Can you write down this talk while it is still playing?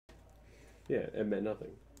Yeah, it meant nothing.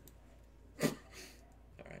 All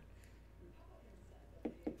right.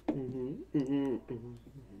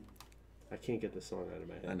 I can't get the song out of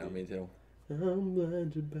my head. I know, me too. I'm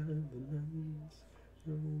blinded by the lines.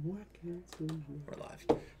 Oh, I can't see you. We're live.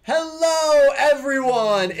 Hello,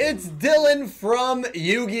 everyone! It's Dylan from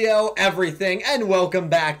Yu-Gi-Oh! Everything, and welcome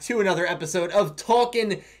back to another episode of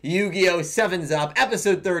Talkin' Yu-Gi-Oh! 7's Up,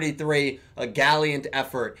 episode 33, a Galient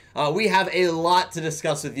effort. We have a lot to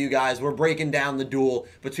discuss with you guys. We're breaking down the duel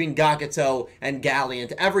between Gakuto and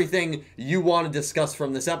Galient. Everything you want to discuss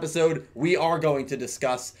from this episode, we are going to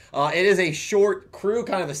discuss. It is a short crew,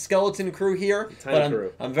 kind of a skeleton crew here,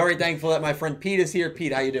 but I'm very thankful that my friend Pete is here.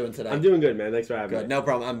 Pete, how you doing today? I'm doing good, man. Thanks for having me. Good, no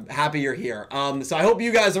problem. I'm happy you're here. So I hope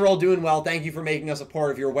you guys are all doing well. Thank you for making us a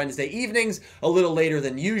part of your Wednesday evenings a little later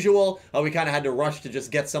than usual. We kind of had to rush to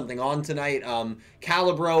just get something on tonight.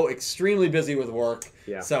 Calibro, extremely busy with work.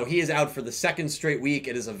 Yeah. So he is out for the second straight week.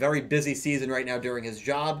 It is a very busy season right now during his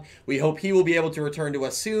job. We hope he will be able to return to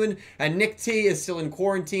us soon. And Nick T is still in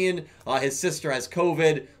quarantine. His sister has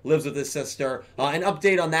COVID, lives with his sister. An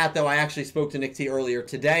update on that, though, I actually spoke to Nick T earlier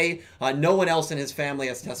today. No one else in his family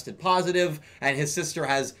has tested positive, and his sister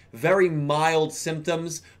has very mild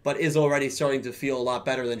symptoms, but is already starting to feel a lot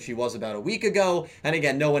better than she was about a week ago. And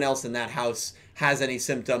again, no one else in that house has any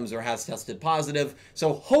symptoms or has tested positive.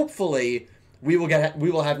 So hopefully we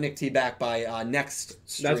will have Nick T back by next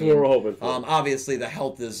stream. That's what we're hoping for. Obviously, the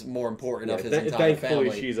health is more important of his entire family.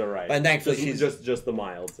 Thankfully, she's all right. And thankfully, she's just the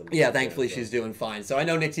milds. Thankfully, she's doing fine. So I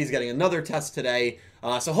know Nick T's getting another test today.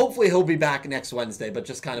 So hopefully he'll be back next Wednesday. But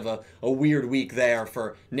just kind of a weird week there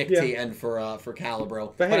for Nick T and for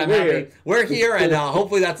Calibro. But I'm happy we're here, and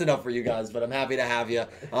hopefully that's enough for you guys. But I'm happy to have you.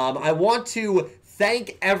 I want to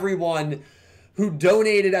thank everyone who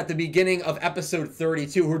donated at the beginning of episode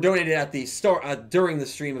 32, who donated at the start, during the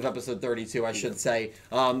stream of episode 32, I should say.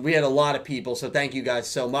 We had a lot of people, so thank you guys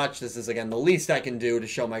so much. This is, again, the least I can do to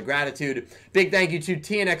show my gratitude. Big thank you to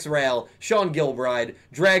TNX Rail, Sean Gilbride,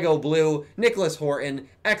 Drago Blue, Nicholas Horton,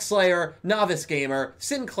 X-Slayer, Novice Gamer,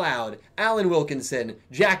 Sin Cloud, Alan Wilkinson,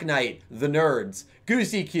 Jack Knight, The Nerds,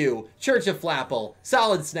 Goosey Q, Church of Flapple,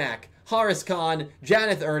 Solid Snack, Horace Khan,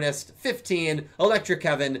 Janeth Ernest, 15, Electric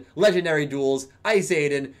Kevin, Legendary Duels, Ice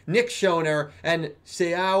Aiden, Nick Schoner, and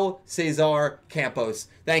Seao Cesar Campos.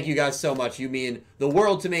 Thank you guys so much. You mean the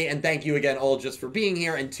world to me, and thank you again all just for being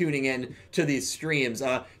here and tuning in to these streams.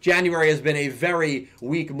 January has been a very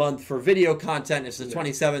weak month for video content. It's the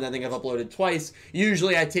 27th. I think I've uploaded twice.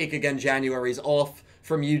 Usually I take, again, January's off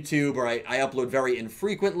from YouTube, or I upload very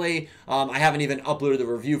infrequently. I haven't even uploaded the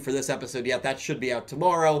review for this episode yet. That should be out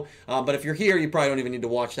tomorrow. But if you're here, you probably don't even need to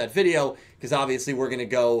watch that video, because obviously we're going to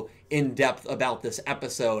go in depth about this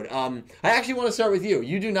episode. I actually want to start with you.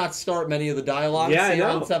 You do not start many of the dialogues here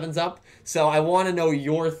on 7's Up, so I want to know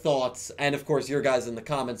your thoughts, and of course your guys in the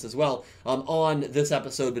comments as well, on this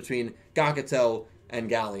episode between Gakuto and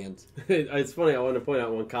Galient. It's funny, I want to point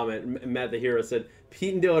out one comment. Matt the Hero said,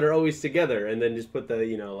 Pete and Dylan are always together, and then just put the,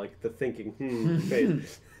 like the thinking,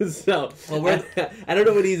 face. So, I don't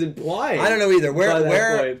know what he's implying. I don't know either.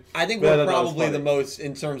 I think we're probably the most,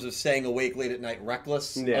 in terms of staying awake late at night,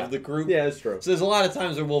 reckless of the group. Yeah, that's true. So there's a lot of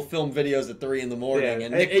times where we'll film videos at 3 in the morning,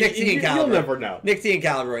 and Nick T and Calibro, you'll never know. Nick T and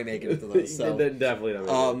Calibro ain't making it to those. So definitely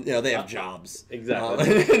not. They have jobs. Exactly.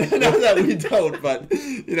 Not that we don't, but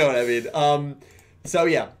you know what I mean. So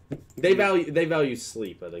yeah, they value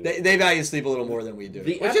sleep. I think they value sleep a little more than we do,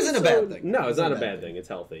 which isn't a bad thing. No, it's not a bad thing. It's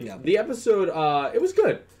healthy. Yeah. The episode, it was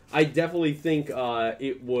good. I definitely think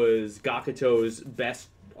it was Gakuto's best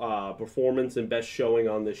performance and best showing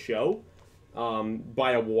on the show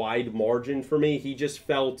by a wide margin for me. He just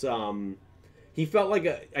felt he felt like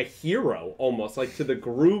a hero almost, like to the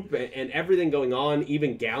group and everything going on.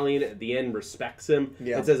 Even Galient at the end respects him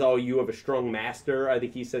and says, "Oh, you have a strong master." I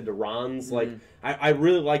think he said to Ron's. Mm-hmm. Like I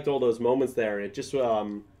really liked all those moments there, and it just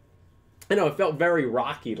I know it felt very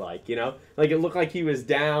Rocky-like, like it looked like he was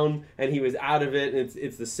down and he was out of it, and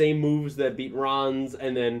it's the same moves that beat Ron's,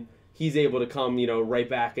 and then he's able to come right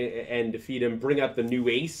back and defeat him, bring out the new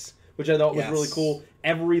ace, which I thought was really cool.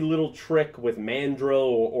 Every little trick with Mandrill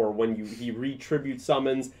or when he retribute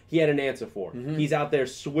summons, he had an answer for. Mm-hmm. He's out there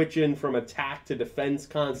switching from attack to defense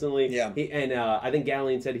constantly. Yeah. I think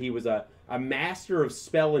Galient said he was a master of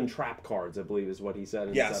spell and trap cards, I believe is what he said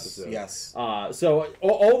in this episode. Yes. So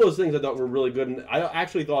all those things I thought were really good, and I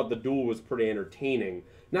actually thought the duel was pretty entertaining.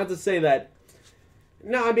 Not to say that...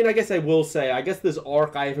 No, I mean, I guess I will say, I guess this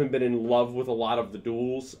arc, I haven't been in love with a lot of the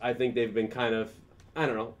duels. I think they've been kind of, I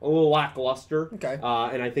don't know, a little lackluster. Okay.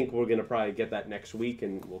 And I think we're going to probably get that next week,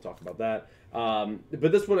 and we'll talk about that.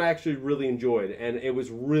 But this one I actually really enjoyed, and it was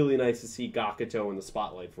really nice to see Gakuto in the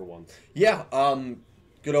spotlight for once. Yeah,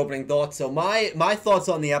 good opening thoughts. So my thoughts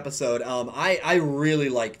on the episode, I really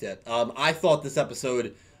liked it. I thought this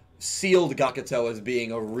episode sealed Gakuto as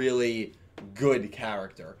being a really good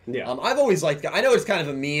character. Yeah. I've always liked, I know it's kind of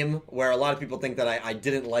a meme where a lot of people think that I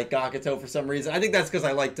didn't like Gakuto for some reason. I think that's because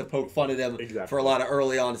I like to poke fun at him for a lot of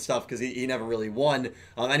early on stuff because he never really won.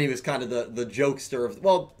 And he was kind of the jokester of,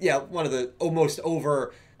 well, yeah, one of the almost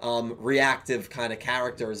over reactive kind of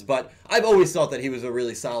characters. But I've always thought that he was a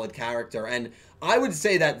really solid character. And I would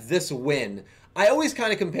say that this win, I always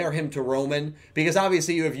kind of compare him to Roman, because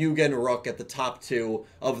obviously you have Yuga and Rook at the top two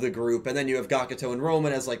of the group, and then you have Gakuto and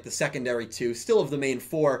Roman as like the secondary two, still of the main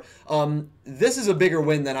four. This is a bigger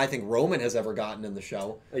win than I think Roman has ever gotten in the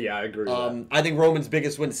show. Yeah, I agree with that. I think Roman's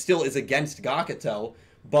biggest win still is against Gakuto,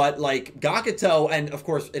 but like Gakuto, and of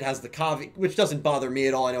course it has the caveat, which doesn't bother me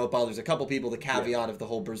at all. I know it bothers a couple people, the caveat of the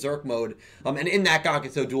whole Berserk mode. And in that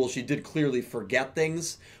Gakuto duel, she did clearly forget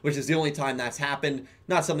things, which is the only time that's happened.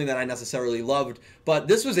 Not something that I necessarily loved, but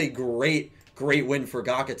this was a great win for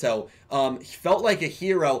Gakuto. He felt like a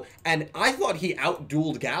hero, and I thought he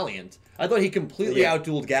outdueled Galient. I thought he completely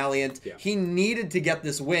outdueled Galient. Yeah. He needed to get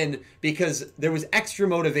this win because there was extra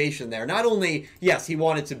motivation there. Not only, yes, he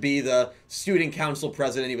wanted to be the student council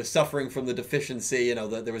president. He was suffering from the deficiency. You know,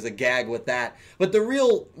 there was a gag with that. But the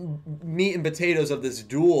real meat and potatoes of this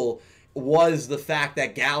duel was the fact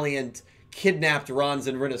that Galient kidnapped Ranz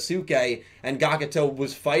and Rinosuke, and Gakuto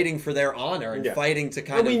was fighting for their honor and fighting to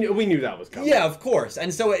kind of... We knew that was coming. Yeah, of course.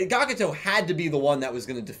 And so Gakuto had to be the one that was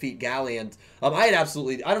going to defeat Galient. I had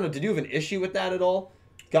absolutely... I don't know, did you have an issue with that at all?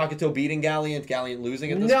 Gakuto beating Galient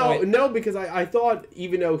losing at this point? No, because I thought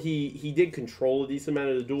even though he did control a decent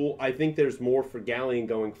amount of the duel, I think there's more for Galient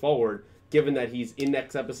going forward, given that he's in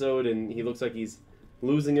next episode and he looks like he's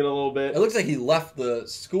losing it a little bit. It looks like he left the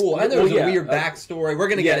school. And there was a weird backstory. We're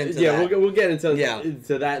going to get into that. Yeah, we'll get into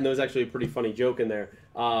that, and there was actually a pretty funny joke in there.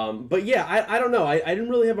 But yeah, I don't know. I didn't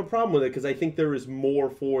really have a problem with it because I think there is more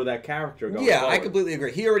for that character going forward. I completely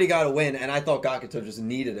agree. He already got a win, and I thought Gakuto just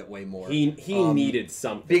needed it way more. He needed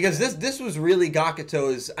something. Because this was really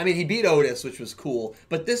Gakuto's... I mean, he beat Otis, which was cool,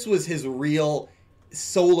 but this was his real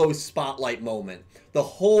solo spotlight moment. The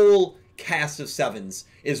whole cast of Sevens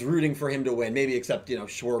is rooting for him to win, maybe except,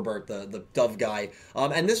 Schwerbert, the Dove guy.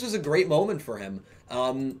 And this was a great moment for him.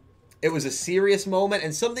 It was a serious moment,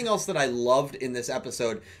 and something else that I loved in this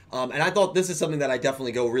episode, and I thought this is something that I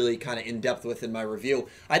definitely go really kind of in-depth with in my review.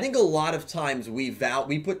 I think a lot of times we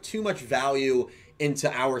put too much value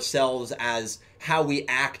into ourselves as how we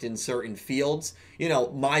act in certain fields.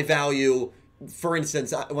 My value, for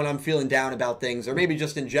instance, when I'm feeling down about things, or maybe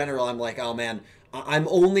just in general, I'm like, oh man, I'm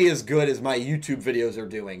only as good as my YouTube videos are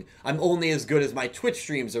doing. I'm only as good as my Twitch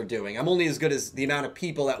streams are doing. I'm only as good as the amount of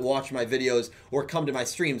people that watch my videos or come to my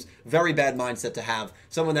streams. Very bad mindset to have.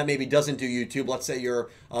 Someone that maybe doesn't do YouTube, let's say you're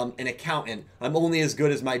an accountant. I'm only as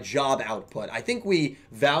good as my job output. I think we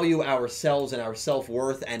value ourselves and our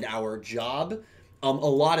self-worth and our job a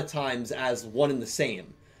lot of times as one and the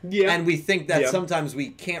same. Yeah. And we think that sometimes we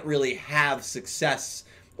can't really have success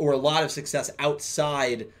or a lot of success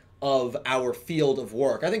outside of our field of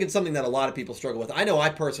work. I think it's something that a lot of people struggle with. I know I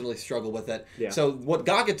personally struggle with it. Yeah. So what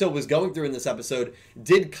Gakuto was going through in this episode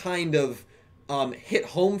did kind of hit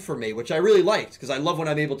home for me, which I really liked, because I love when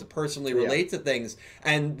I'm able to personally relate to things.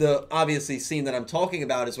 And the obviously scene that I'm talking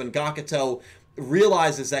about is when Gakuto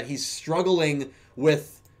realizes that he's struggling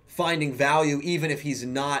with finding value even if he's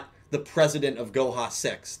not the president of Goha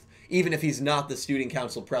 6th. Even if he's not the student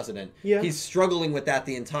council president. Yeah. He's struggling with that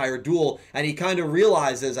the entire duel, and he kind of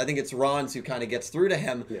realizes, I think it's Ranz who kind of gets through to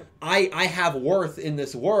him, I have worth in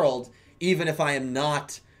this world, even if I am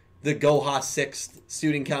not the Goha 6th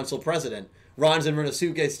student council president. Ranz and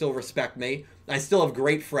Rinosuke still respect me. I still have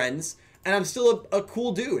great friends, and I'm still a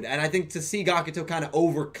cool dude. And I think to see Gakuto kind of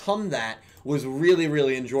overcome that was really,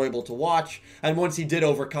 really enjoyable to watch. And once he did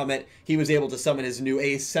overcome it, he was able to summon his new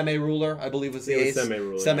ace, Semi-Ruler, I believe was the ace.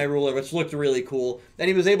 Semi-Ruler, which looked really cool. And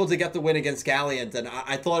he was able to get the win against Galient. And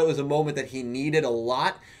I thought it was a moment that he needed a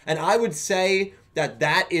lot. And I would say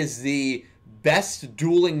that is the best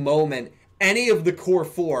dueling moment any of the core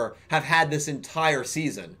four have had this entire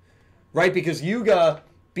season. Right? Because Yuga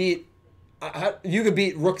beat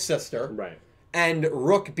Rook's sister. Right. And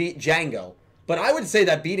Rook beat Django. But I would say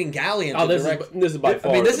that beating Galient... this is by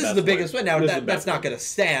far this is the biggest win. Now, that's not going to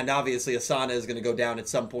stand. Obviously, Asana is going to go down at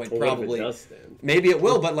some point, probably. What if it does stand? Maybe it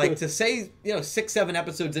will, but to say, 6-7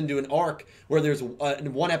 episodes into an arc where there's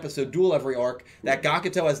one episode duel every arc, that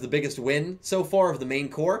Gakuto has the biggest win so far of the main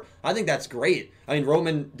core, I think that's great. I mean,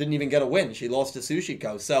 Roman didn't even get a win. She lost to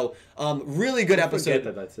Sushiko. So, really good episode. I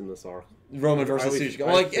forget that's in this arc. Roman versus Sushiko.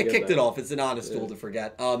 Well, it kicked it off. It's an honest duel to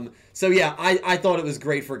forget. So yeah, I thought it was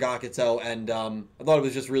great for Gakuto, and I thought it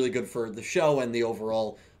was just really good for the show and the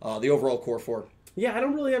overall core four. Yeah, I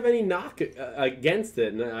don't really have any knock against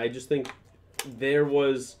it, and I just think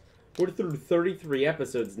we're through 33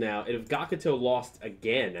 episodes now, and if Gakuto lost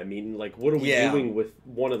again, I mean, like, what are we doing with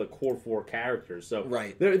one of the core four characters? So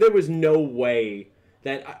there was no way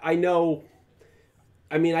that I know.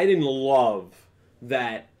 I mean, I didn't love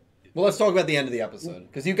that. Well, let's talk about the end of the episode,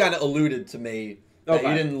 because you kind of alluded to me that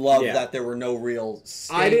you didn't love that there were no real stakes.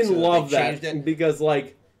 I didn't love that because,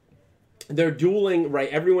 like, they're dueling, right?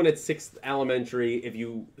 Everyone at 6th Elementary, if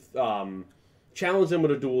you challenge them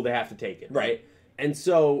with a duel, they have to take it, right? And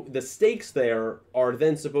so the stakes there are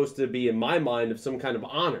then supposed to be, in my mind, of some kind of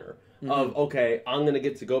honor of, okay, I'm going to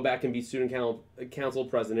get to go back and be student council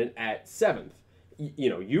president at 7th.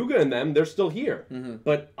 You know, Yuga and them, they're still here.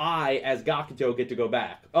 But I, as Gakuto, get to go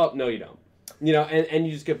back. Oh, no, you don't. You know, and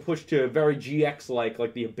you just get pushed to a very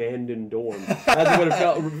GX-like the abandoned dorm. That's what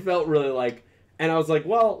it felt really like. And I was like,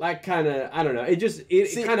 well, that kind of, I don't know.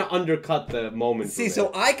 It kind of undercut the moment.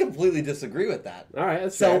 So I completely disagree with that. All right,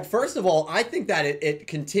 that's fair. So first of all, I think that it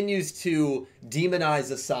continues to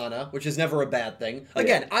demonize Asana, which is never a bad thing.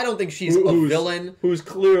 Again, I don't think she's a villain. Who's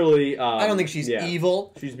clearly... I don't think she's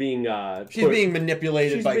evil. She's being... she's being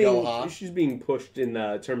manipulated by Goha. She's being pushed in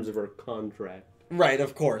terms of her contract. Right,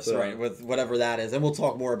 of course, right, with whatever that is. And we'll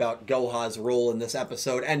talk more about Goha's role in this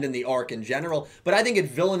episode and in the arc in general. But I think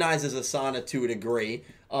it villainizes Asana to a degree.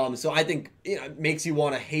 So I think it makes you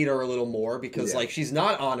want to hate her a little more because like she's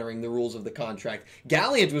not honoring the rules of the contract.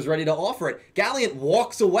 Galient was ready to offer it. Galient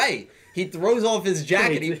walks away. He throws off his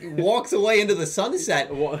jacket. He walks away into the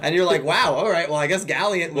sunset. And you're like, wow, all right, well, I guess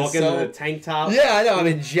Galient was walking in a tank top. Yeah, I know. I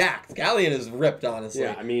mean, jacked. Galient is ripped, honestly.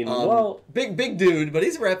 Yeah, I mean, big dude, but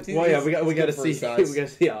he's ripped. We got to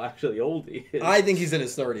see how actually old he is. I think he's in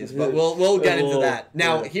his 30s, but we'll get into that.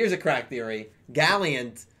 Now, here's a crack theory.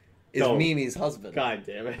 Galient is Mimi's husband. God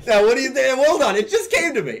damn it. Now, what do you think? Hold on. It just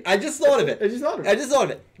came to me. I just thought of it. I just thought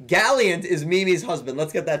of it. Galient is Mimi's husband.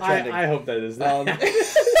 Let's get that trending. I hope that is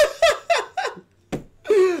that.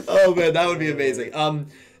 Oh, man, that would be amazing.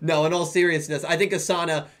 No, in all seriousness, I think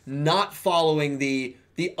Asana not following the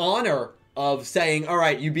honor of saying, all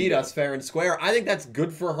right, you beat us fair and square, I think that's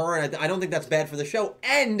good for her, and I don't think that's bad for the show.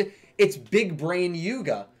 And it's big brain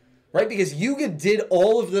Yuga, right? Because Yuga did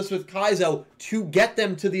all of this with Kaizo to get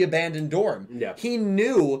them to the abandoned dorm. Yeah. He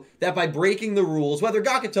knew that by breaking the rules, whether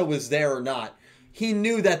Gakuto was there or not, he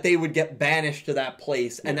knew that they would get banished to that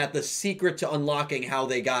place and that the secret to unlocking how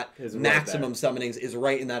they got maximum summonings is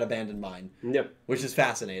right in that abandoned mine. Yep. Which is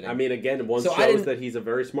fascinating. I mean, again, shows that he's a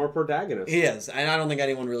very smart protagonist. He is, and I don't think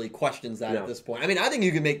anyone really questions that at this point. I mean, I think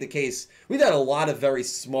you can make the case, we've had a lot of very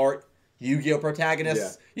smart Yu-Gi-Oh!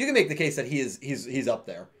 Protagonists. Yeah. You can make the case that he's up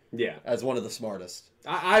there. Yeah. As one of the smartest.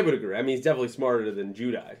 I would agree. I mean, he's definitely smarter than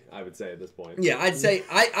Judai, I would say, at this point. Yeah, I'd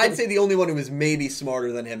say the only one who is maybe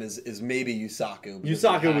smarter than him is maybe Yusaku.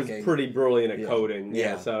 Yusaku was pretty brilliant at coding.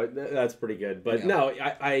 Yeah, so that's pretty good. But no,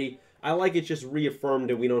 I like it just reaffirmed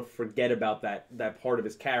and we don't forget about that part of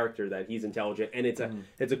his character, that he's intelligent. And it's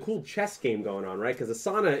a cool chess game going on, right? Because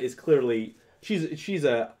Asana is clearly, she's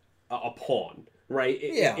a pawn, right?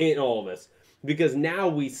 In all this. Because now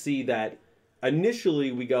we see that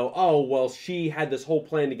initially we go, oh, well, she had this whole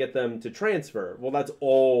plan to get them to transfer. Well, that's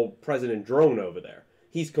all President Drone over there.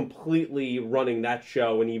 He's completely running that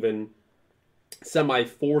show and even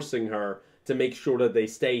semi-forcing her to make sure that they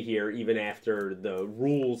stay here even after the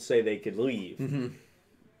rules say they could leave. Mm-hmm.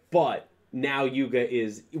 But now Yuga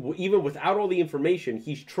is, even without all the information,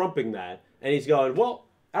 he's trumping that. And he's going, well,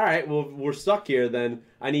 all right, well, we're stuck here, then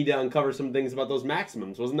I need to uncover some things about those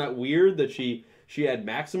maximums. Wasn't that weird that she had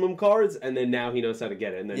maximum cards, and then now he knows how to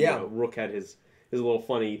get it. And then Rook had his little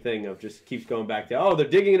funny thing of just keeps going back to, oh, they're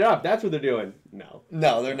digging it up. That's what they're doing. No,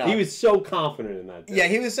 they're not. He was so confident in that. Yeah,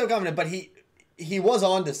 he was so confident, but he was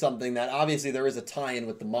onto something that obviously there is a tie-in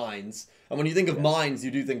with the mines. And when you think of mines,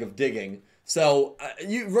 you do think of digging. So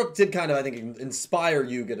Rook did kind of, I think, inspire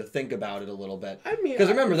Yuga to think about it a little bit. I mean, because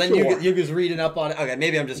remember, then Yuga's reading up on it. Okay,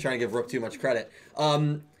 maybe I'm just trying to give Rook too much credit.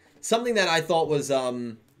 Something that I thought was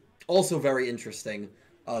also very interesting.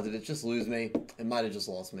 Did it just lose me? It might have just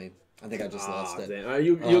lost me. I think I just lost it.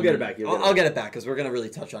 You'll get it back. I'll get it back because we're going to really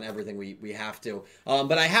touch on everything we have to.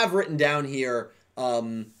 But I have written down here,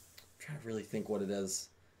 I'm trying to really think what it is.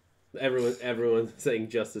 Everyone's saying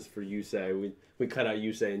justice for Yusei. We cut out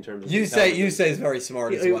Yusei in terms of Yusei is very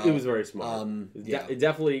smart as well. It was very smart.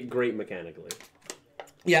 Definitely great mechanically.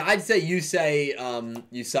 Yeah, I'd say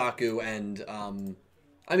Yusaku and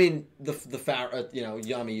I mean the Yami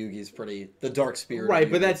Yugi is pretty the dark spirit. Right,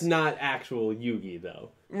 but that's not actual Yugi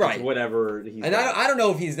though. Right. It's whatever he's. And I don't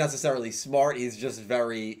know if he's necessarily smart. He's just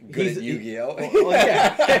very good at Yu-Gi-Oh. Well,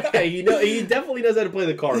 yeah, he definitely knows how to play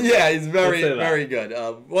the cards. Yeah, he's very good.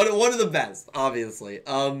 One of the best, obviously.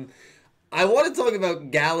 I want to talk about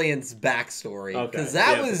Galient's backstory because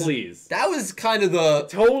that was kind of the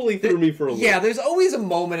totally threw me for a loop. Yeah, there's always a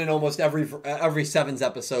moment in almost every Sevens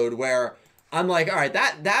episode where I'm like, all right,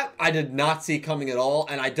 that I did not see coming at all,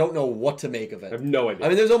 and I don't know what to make of it. I have no idea. I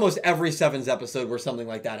mean, there's almost every Sevens episode where something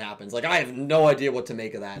like that happens. Like, I have no idea what to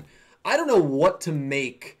make of that. I don't know what to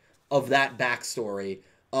make of that backstory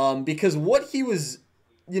because what he was,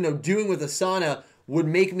 doing with Asana would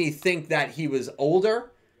make me think that he was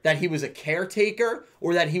older, that he was a caretaker,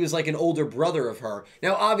 or that he was like an older brother of her.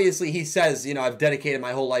 Now, obviously, he says, I've dedicated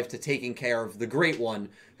my whole life to taking care of the Great One,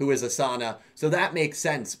 who is Asana, so that makes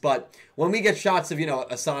sense. But when we get shots of,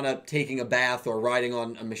 Asana taking a bath or riding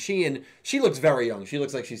on a machine, she looks very young. She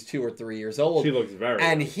looks like she's 2 or 3 years old. She looks very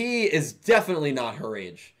And young. he is definitely not her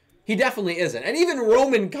age. He definitely isn't. And even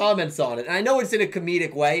Roman comments on it. And I know it's in a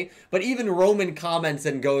comedic way, but even Roman comments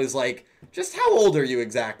and goes like, just how old are you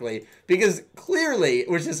exactly? Because clearly,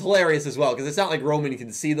 which is hilarious as well, because it's not like Roman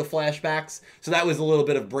can see the flashbacks. So that was a little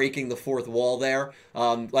bit of breaking the fourth wall there,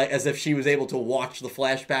 like as if she was able to watch the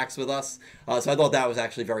flashbacks with us. So I thought that was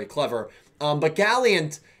actually very clever. But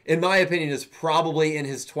Galient, in my opinion, is probably in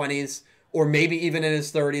his 20s. Or maybe even in his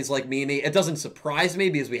 30s like Mimi. It doesn't surprise me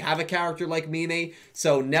because we have a character like Mimi.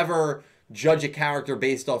 So never judge a character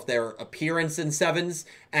based off their appearance in Sevens.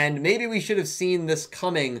 And maybe we should have seen this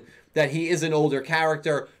coming, that he is an older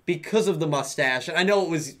character because of the mustache. And I know it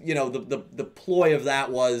was, the ploy of that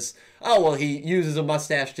was, oh, well, he uses a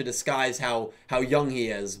mustache to disguise how young he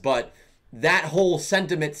is. But that whole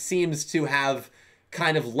sentiment seems to have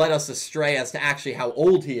kind of led us astray as to actually how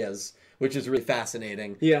old he is, which is really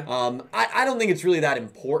fascinating. Yeah. I don't think it's really that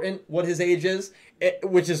important what his age is,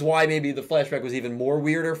 which is why maybe the flashback was even more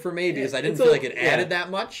weirder for me, because I didn't feel like it added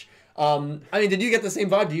that much. I mean, did you get the same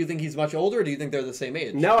vibe? Do you think he's much older, or do you think they're the same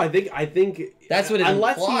age? No, I think that's what it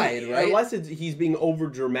implied, right? Unless he's being over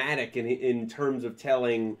dramatic in terms of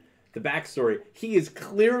telling the backstory. He is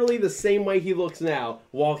clearly the same way he looks now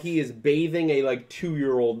while he is bathing a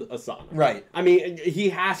 2-year-old Asana. Right. I mean, he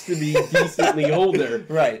has to be decently older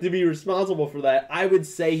right. to be responsible for that. I would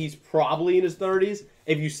say he's probably in his 30s.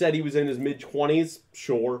 If you said he was in his mid-20s,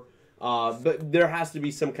 sure. But there has to be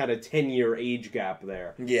some kind of 10-year age gap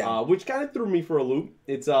there. Yeah. Which kind of threw me for a loop.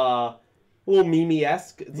 It's a little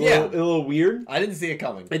Mimi-esque. It's a little weird. I didn't see it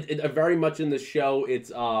coming. Very much in the show, it's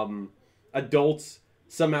adults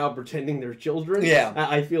somehow pretending they're children. Yeah.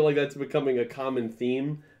 I feel like that's becoming a common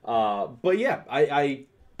theme. But yeah, I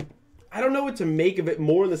don't know what to make of it,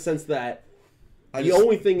 more in the sense that the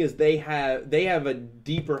only thing is they have a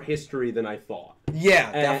deeper history than I thought.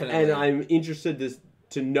 Yeah, definitely. And I'm interested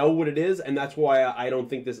to know what it is, and that's why I don't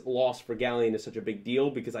think this loss for Galient is such a big deal,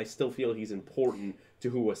 because I still feel he's important to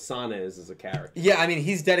who Asana is as a character. Yeah, I mean,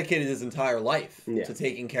 he's dedicated his entire life to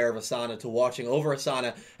taking care of Asana, to watching over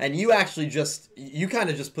Asana, and you actually you kind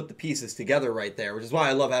of just put the pieces together right there, which is why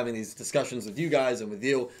I love having these discussions with you guys and with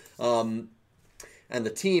you and the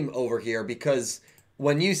team over here, because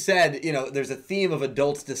when you said, there's a theme of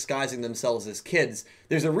adults disguising themselves as kids,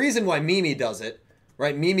 there's a reason why Mimi does it,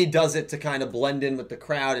 right? Mimi does it to kind of blend in with the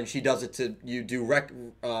crowd, and she does it to,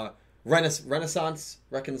 Renaissance?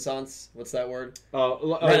 What's that word?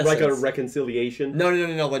 Like a reconciliation?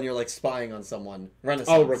 No. When you're spying on someone. Renaissance.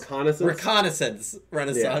 Oh, reconnaissance? Reconnaissance.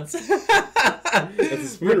 Renaissance. Yeah.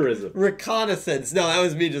 That's a spoonerism. Reconnaissance. No, that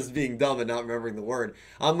was me just being dumb and not remembering the word.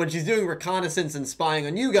 When she's doing reconnaissance and spying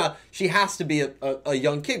on Yuga, she has to be a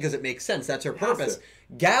young kid because it makes sense. That's her purpose.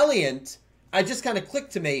 Galient, I just kind of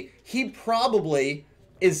clicked to me, he probably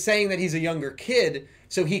is saying that he's a younger kid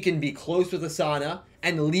so he can be close with Asana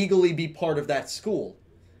and legally be part of that school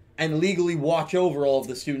and legally watch over all of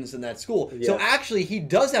the students in that school. Yeah. So actually, he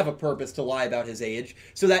does have a purpose to lie about his age,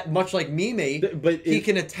 so that much like Mimi, he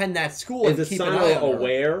can attend that school and keep an eye on her.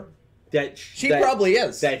 Aware that she probably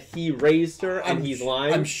is, that he raised her and he's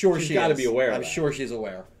lying? I'm sure she's got to be aware. I'm sure she's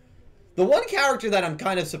aware. The one character that I'm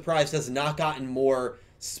kind of surprised has not gotten more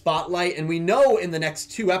spotlight, and we know in the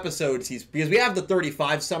next 2 episodes because we have the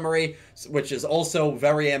 35 summary, which is also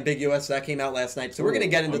very ambiguous. That came out last night, so we're going to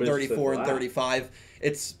get into 34 and 35.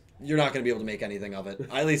 You're not going to be able to make anything of it.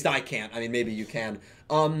 At least I can't. I mean, maybe you can.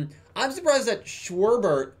 I'm surprised that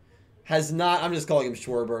Schwerbert has not, I'm just calling him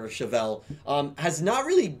Schwerbert or Chevelle, has not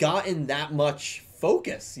really gotten that much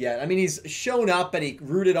focus yet. I mean, he's shown up and he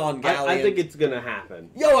rooted on Galient. I think it's going to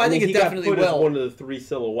happen. I think it definitely got put will. As one of the 3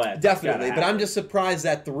 silhouettes. Definitely, but I'm just surprised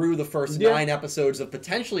that through the first 9 episodes of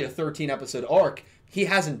potentially a 13-episode arc, he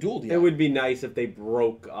hasn't dueled yet. It would be nice if they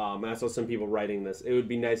broke, I saw some people writing this, it would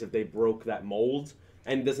be nice if they broke that mold.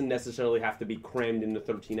 And it doesn't necessarily have to be crammed into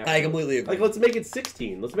 13 episodes. I completely agree. Like, let's make it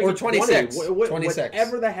 16. Let's make or it 26. 26.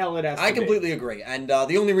 Whatever the hell it has to be. I completely agree. And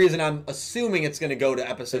the only reason I'm assuming it's going to go to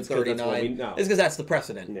episode 39 is because that's the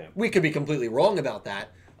precedent. Yeah. We could be completely wrong about that,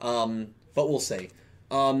 but we'll see.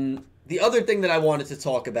 The other thing that I wanted to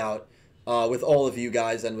talk about with all of you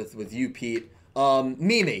guys and with you, Pete,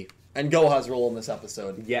 Mimi and Goha's role in this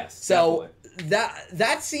episode. Yes, so definitely.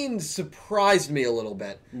 That scene surprised me a little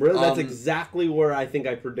bit. Really, that's exactly where I think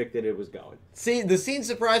I predicted it was going. See, the scene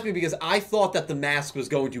surprised me because I thought that the mask was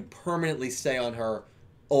going to permanently stay on her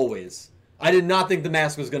always. I did not think the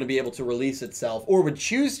mask was going to be able to release itself or would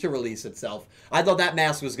choose to release itself. I thought that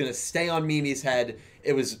mask was going to stay on Mimi's head.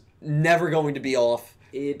 It was never going to be off.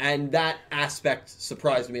 And that aspect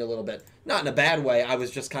surprised me a little bit. Not in a bad way. I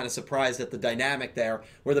was just kind of surprised at the dynamic there,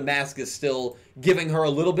 where the mask is still giving her a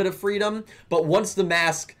little bit of freedom. But once the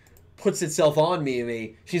mask puts itself on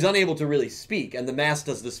Mimi, she's unable to really speak, and the mask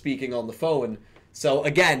does the speaking on the phone. So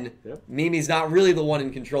again, Mimi's not really the one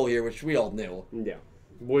in control here, which we all knew. Yeah.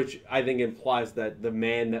 Which I think implies that the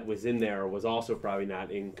man that was in there was also probably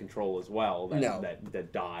not in control as well.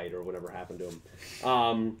 That died or whatever happened to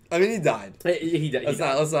him. I mean, he died. He died.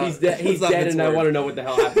 He's dead. He's dead, and I want to know what the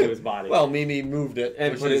hell happened to his body. Well, Mimi moved it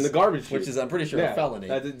and put it in the garbage chute, which is, I'm pretty sure, a felony.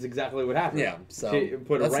 That's exactly what happened. Yeah. So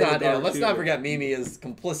let's not forget Mimi is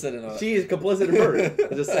complicit in a. She is complicit in murder.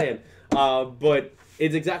 I'm just saying. But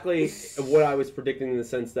it's exactly what I was predicting in the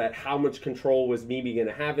sense that how much control was Mimi going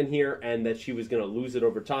to have in here and that she was going to lose it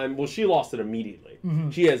over time. Well, she lost it immediately. Mm-hmm.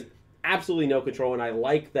 She has absolutely no control, and I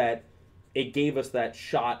like that it gave us that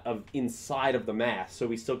shot of inside of the mask, so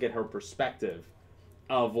we still get her perspective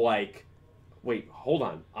of like, wait, hold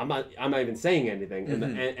on, I'm not even saying anything,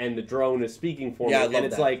 mm-hmm. and the drone is speaking for me, and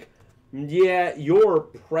it's like, yeah, you're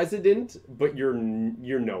president, but you're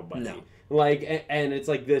nobody. No. Like, and it's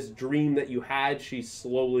like this dream that you had, she's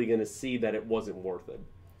slowly going to see that it wasn't worth it.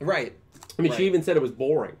 Right. I mean, she even said it was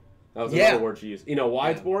boring. That was another word she used. You know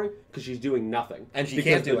why it's boring? Because she's doing nothing. And she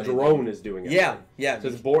can't do anything. Because the drone is doing it. Yeah. So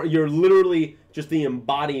it's boring. You're literally just the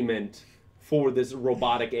embodiment for this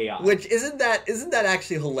robotic AI. Which isn't that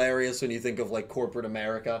actually hilarious when you think of like corporate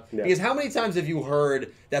America? Yeah. Because how many times have you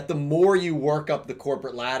heard that the more you work up the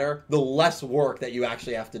corporate ladder, the less work that you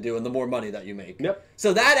actually have to do and the more money that you make? Yep.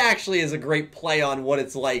 So that actually is a great play on what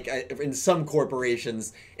it's like in some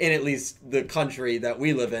corporations, in at least the country that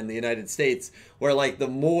we live in, the United States, where like the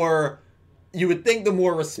more... You would think the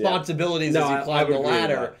more responsibilities as you climb the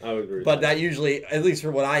ladder, I would agree but that usually, at least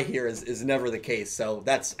for what I hear, is never the case. So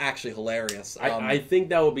that's actually hilarious. I think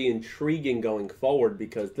that will be intriguing going forward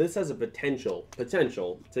because this has a potential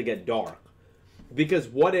to get dark. Because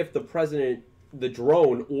what if the president, the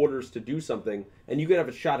drone, orders to do something, and you could have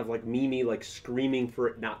a shot of like Mimi like screaming for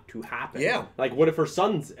it not to happen? Yeah. Like what if her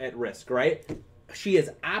son's at risk, right? She has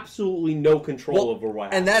absolutely no control over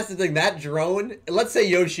what happens. And that's the thing, that drone, let's say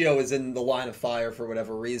Yoshio is in the line of fire for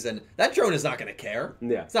whatever reason, that drone is not going to care.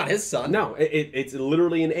 Yeah. It's not his son. No, it's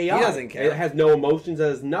literally an AI. He doesn't care. It has no emotions, it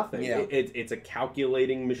has nothing. Yeah. It's a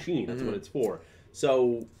calculating machine. That's what it's for.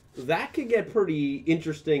 So that could get pretty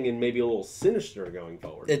interesting and maybe a little sinister going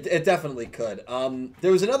forward. It definitely could.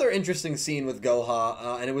 There was another interesting scene with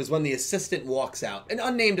Goha, and it was when the assistant walks out. An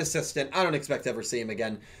unnamed assistant. I don't expect to ever see him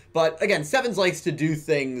again. But again, Sevens likes to do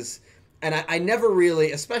things, and I never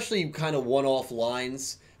really, especially kind of one-off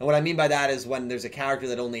lines. And what I mean by that is when there's a character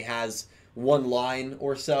that only has one line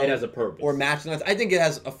or so. It has a purpose. Or matching lines. I think it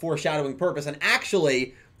has a foreshadowing purpose. And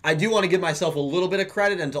actually, I do want to give myself a little bit of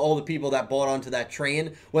credit and to all the people that bought onto that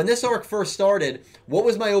train. When this arc first started, what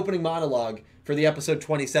was my opening monologue for the episode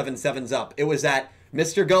 27, Sevens Up? It was that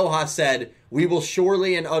Mr. Goha said, "We will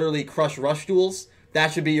surely and utterly crush rush duels.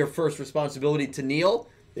 That should be your first responsibility to Neil."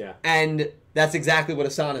 Yeah. And that's exactly what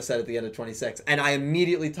Asana said at the end of 26. And I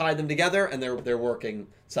immediately tied them together, and they're working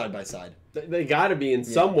side by side. They got to be in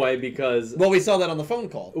some way because... Well, we saw that on the phone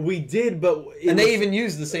call. We did, but... And they even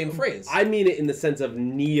used the same phrase. I mean it in the sense of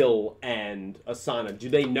Neil and Asana. Do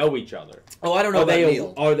they know each other? Oh, I don't know about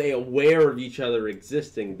Neil. Are they aware of each other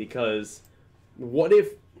existing? Because what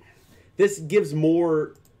if... This gives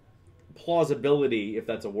more plausibility, if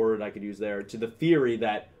that's a word I could use there, to the theory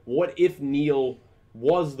that what if Neil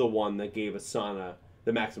was the one that gave Asana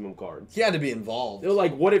the maximum cards. He had to be involved. They're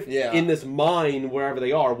like, what if in this mine, wherever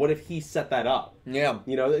they are, what if he set that up? Yeah.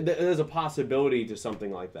 You know, there's a possibility to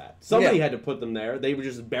something like that. Somebody had to put them there. They were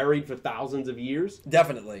just buried for thousands of years.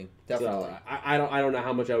 Definitely. So I don't know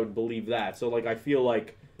how much I would believe that. So like I feel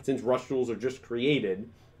like since rush tools are just created,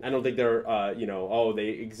 I don't think they're they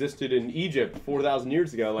existed in Egypt 4,000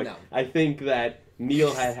 years ago. Like I think that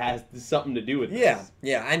Neil has something to do with this.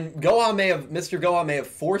 Yeah, and Mr. Gohan may have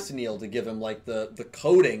forced Neil to give him like the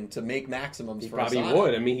coding to make maximums. He for probably Asana.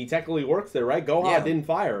 would. I mean, he technically works there, right? Gohan didn't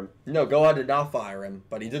fire him. No, Gohan did not fire him,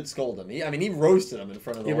 but he did scold him. He roasted him in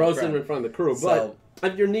front of the whole crowd. Him in front of the crew. But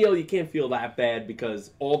if you're Neil, you can't feel that bad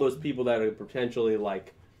because all those people that are potentially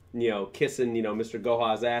like, kissing, Mr.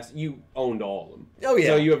 Gohan's ass, you owned all of them. Oh yeah.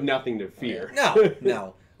 So you have nothing to fear.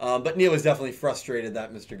 No. But Neil was definitely frustrated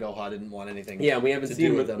that Mr. Gohan didn't want anything. Yeah, we haven't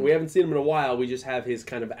seen him. We haven't seen him in a while. We just have his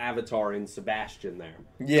kind of avatar in Sebastian there.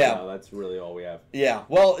 Yeah, so that's really all we have. Yeah,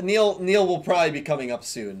 well, Neil will probably be coming up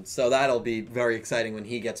soon, so that'll be very exciting when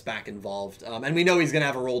he gets back involved. And we know he's going to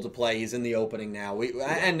have a role to play. He's in the opening now.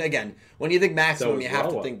 And again, when you think Maximum, you have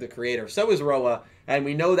to think the creator. So is Roa, and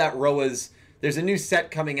we know that there's a new set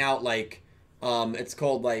coming out. Like, it's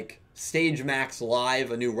called like Stage Max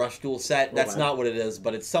Live, a new Rush Duel set. That's not what it is,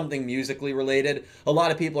 but it's something musically related. A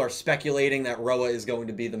lot of people are speculating that Roa is going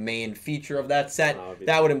to be the main feature of that set.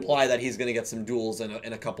 That would imply that he's going to get some duels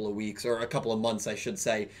in a couple of weeks, or a couple of months, I should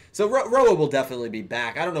say. So Roa will definitely be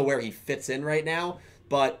back. I don't know where he fits in right now,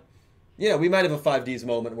 but we might have a 5Ds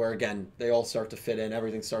moment where, again, they all start to fit in.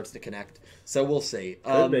 Everything starts to connect. So we'll see.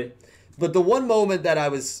 Could be. But the one moment that I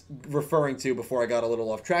was referring to before I got a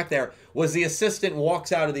little off track there was the assistant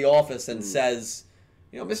walks out of the office and says,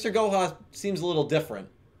 Mr. Gohan seems a little different.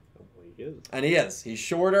 He is. And he is. He's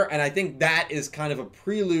shorter, and I think that is kind of a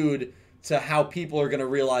prelude to how people are going to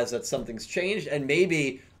realize that something's changed. And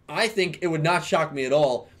maybe, I think it would not shock me at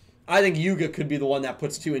all. I think Yuga could be the one that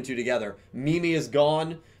puts 2 and 2 together. Mimi is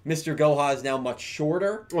gone. Mr. Gohan is now much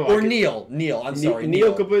shorter. Neil. I'm sorry.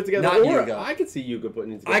 Neil could put it together. Not Yuga. I could see Yuga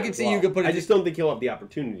putting it together. I could see Yuga putting it together. I just don't think he'll have the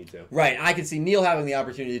opportunity to. Right. I could see Neil having the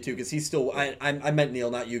opportunity to, because he's still... I meant Neil,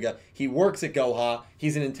 not Yuga. He works at Goha.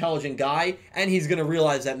 He's an intelligent guy, and he's going to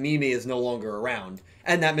realize that Mimi is no longer around,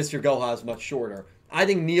 and that Mr. Goha is much shorter. I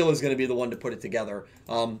think Neil is going to be the one to put it together.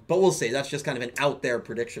 But we'll see. That's just kind of an out there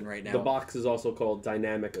prediction right now. The box is also called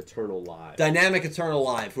Dynamic Eternal Live. Dynamic Eternal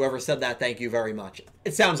Live. Whoever said that, thank you very much.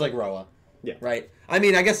 It sounds like Roa. Yeah. Right? I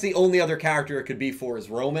mean, I guess the only other character it could be for is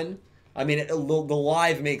Roman. I mean, the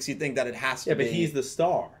live makes you think that it has to be. Yeah, but he's the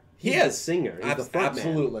star. He's the singer. He's the front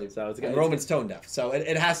absolutely. Man. So and Roman's tone deaf. So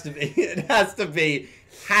it has to be. It has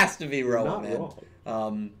to be Roa, man.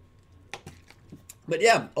 Wrong. But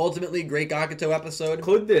yeah, ultimately, great Gakuto episode.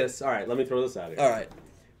 Could this... All right, let me throw this out here. All right.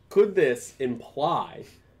 Could this imply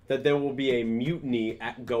that there will be a mutiny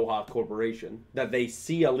at Goha Corporation? That they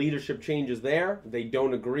see a leadership changes there, they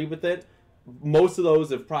don't agree with it. Most of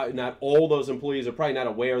those, if probably not all those employees, are probably not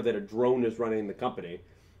aware that a drone is running the company.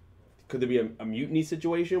 Could there be a mutiny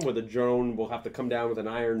situation where the drone will have to come down with an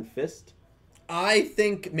iron fist? I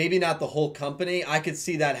think maybe not the whole company. I could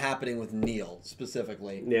see that happening with Neil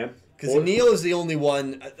specifically. Yeah. Because Neil is the only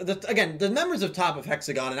one... Again, the members of Top of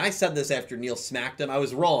Hexagon, and I said this after Neil smacked them, I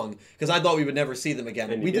was wrong, because I thought we would never see them again.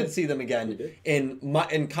 And we did see them again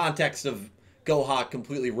in context of Goha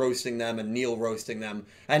completely roasting them and Neil roasting them.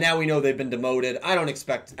 And now we know they've been demoted. I don't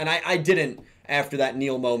expect... And I didn't, after that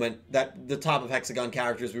Neil moment, that the Top of Hexagon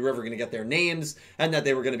characters, we were ever going to get their names and that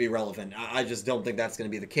they were going to be relevant. I just don't think that's going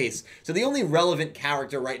to be the case. So the only relevant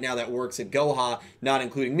character right now that works at Goha, not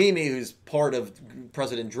including Mimi, who's part of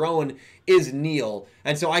President Drone, is Neil.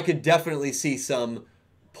 And so I could definitely see some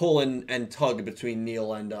pull and tug between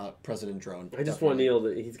Neil and President Drone. I just want Neil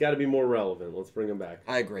to... He's got to be more relevant. Let's bring him back.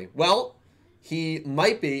 I agree. Well, he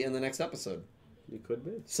might be in the next episode. He could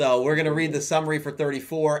be. So we're going to read the summary for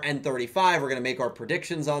 34 and 35. We're going to make our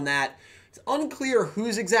predictions on that. It's unclear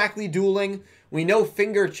who's exactly dueling. We know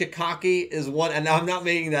Finger Chikaki is one, and I'm not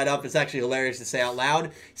making that up. It's actually hilarious to say out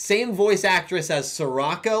loud. Same voice actress as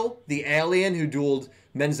Sorako, the alien who dueled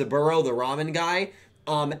Menzaburo, the ramen guy,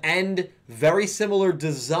 and very similar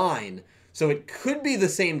design. So it could be the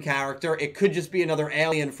same character. It could just be another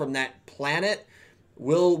alien from that planet.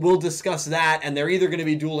 We'll discuss that, and they're either going to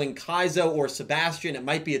be dueling Kaizo or Sebastian. It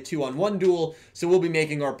might be a 2-on-1 duel, so we'll be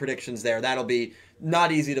making our predictions there. That'll be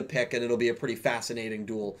not easy to pick, and it'll be a pretty fascinating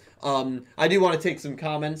duel. I do want to take some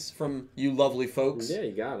comments from you lovely folks. Yeah,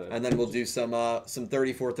 you got it. And then we'll do some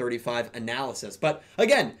 34-35 analysis. But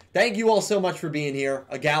again, thank you all so much for being here.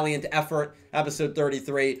 A Galient effort, episode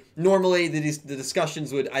 33. Normally, the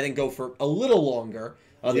discussions would, I think, go for a little longer,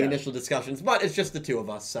 the initial discussions, but it's just the two of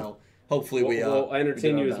us, so... hopefully we'll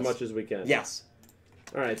entertain we you do as our best. much as we can. Yes.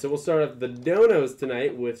 All right, so we'll start off the donos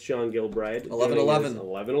tonight with Sean Gilbride. 11-11.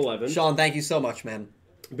 11-11. Sean, thank you so much, man.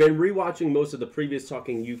 Been rewatching most of the previous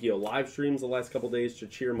Talking Yu-Gi-Oh! Live streams the last couple days to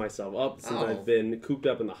cheer myself up since I've been cooped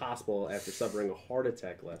up in the hospital after suffering a heart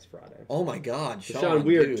attack last Friday. Oh my God, So Sean,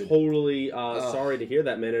 we are totally sorry to hear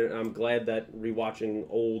that, man. And I'm glad that rewatching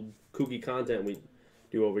old kooky content we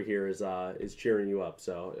do over here is cheering you up.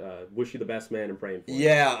 So wish you the best, man, and praying for you.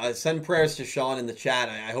 Yeah, send prayers to Sean in the chat.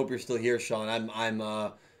 I hope you're still here, Sean.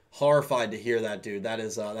 I'm horrified to hear that, dude. That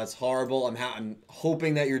is that's horrible. I'm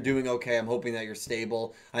hoping that you're doing okay. I'm hoping that you're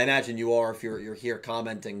stable. I imagine you are if you're here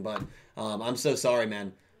commenting. But I'm so sorry,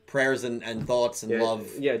 man. Prayers and thoughts and love.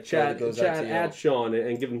 Yeah, chat at Sean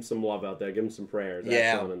and give him some love out there. Give him some prayers.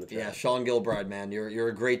 Yeah, Sean in the chat. yeah, Sean Gilbride, man. You're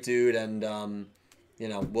a great dude, and you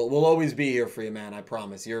know we'll always be here for you, man. I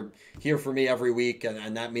promise. You're here for me every week,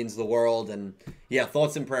 and that means the world. And yeah,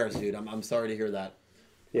 thoughts and prayers, dude. I'm sorry to hear that.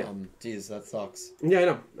 Yeah. Geez, that sucks. Yeah, I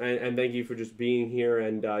know. And thank you for just being here,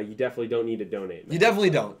 and you definitely don't need to donate, man. You definitely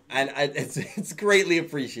don't. And it's greatly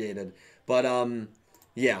appreciated. But,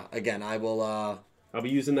 yeah, again, I will... I'll be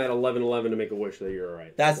using that 11-11 to make a wish that you're all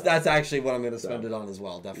right. That's actually what I'm going to spend it on as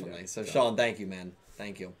well, definitely. So, Sean, thank you, man.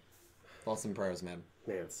 Thank you. Thoughts and prayers, man.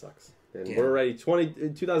 Man, it sucks. And we're ready.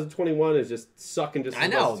 2021 is just sucking just as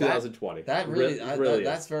much as 2020. That really, really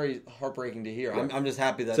that's very heartbreaking to hear. Yeah. I'm just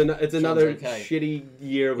happy that it's another okay. shitty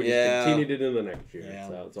year. We just continued it in the next year. Yeah.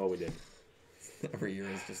 So that's all we did. Every year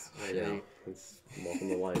is just I shitty. know. It's welcome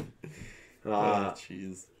to life.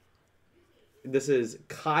 Jeez. This is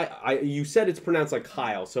Kyle. You said it's pronounced like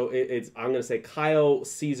Kyle, so it's. I'm gonna say Kyle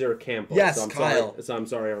Caesar Campos. Yes, so Kyle. I'm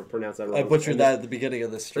sorry I pronounced that wrong. I butchered that at the beginning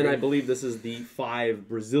of this stream. And I believe this is the $5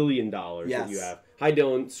 Brazilian that you have. Hi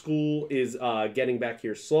Dylan. School is getting back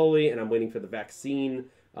here slowly, and I'm waiting for the vaccine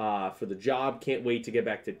for the job. Can't wait to get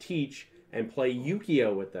back to teach and play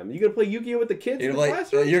Yu-Gi-Oh with them. You gonna play Yu-Gi-Oh with the kids in the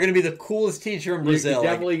classroom? You're gonna be the coolest teacher in Brazil.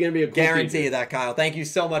 You're definitely gonna be a cool guarantee teacher. that, Kyle. Thank you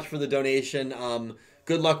so much for the donation.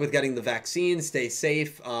 Good luck with getting the vaccine. Stay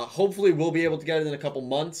safe. Hopefully, we'll be able to get it in a couple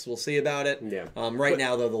months. We'll see about it. Yeah. Right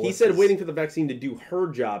now, though, he said waiting for the vaccine to do her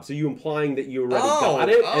job. So you implying that you already got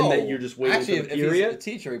it and that you're just waiting for the period? If he's a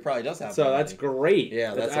teacher, he probably does have. So that's great.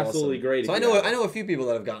 Yeah, that's absolutely awesome. great. So I know a few people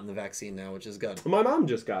that have gotten the vaccine now, which is good. My mom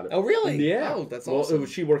just got it. Oh, really? Yeah. Oh, that's awesome. Well,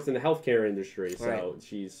 she works in the healthcare industry, so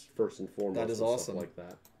she's first and foremost. That is and awesome. Stuff like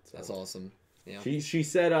that. So. That's awesome. Yeah. She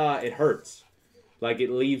said it hurts. Like,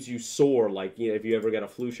 it leaves you sore. Like, if you ever get a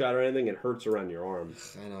flu shot or anything, it hurts around your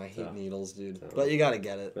arms. I know, I hate needles, dude. But you gotta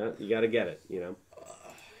get it. You gotta get it,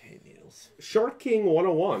 I hate needles. Shark King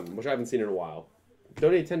 101, which I haven't seen in a while.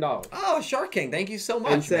 Donate $10. Oh, Shark King, thank you so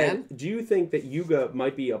much, and said, man. Do you think that Yuga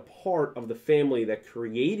might be a part of the family that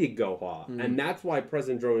created Goha? And that's why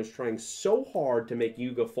President Drone is trying so hard to make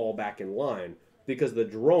Yuga fall back in line, because the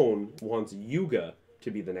drone wants Yuga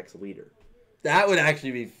to be the next leader. That would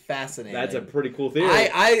actually be fascinating. That's a pretty cool theory.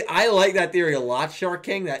 I like that theory a lot, Shark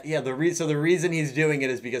King. The reason he's doing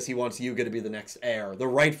it is because he wants Yuga to be the next heir, the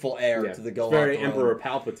rightful heir to the Goha. It's very throne. Emperor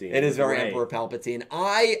Palpatine. It is very Emperor Palpatine.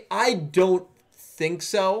 I don't think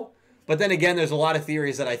so, but then again, there's a lot of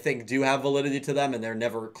theories that I think do have validity to them, and they're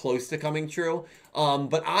never close to coming true.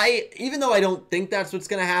 But even though I don't think that's what's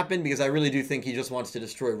going to happen, because I really do think he just wants to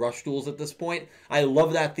destroy Rush Duels at this point, I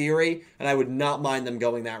love that theory, and I would not mind them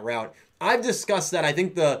going that route. I've discussed that. I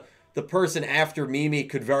think the person after Mimi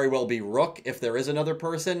could very well be Rook, if there is another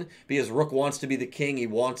person, because Rook wants to be the king, he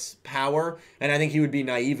wants power, and I think he would be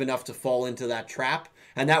naive enough to fall into that trap,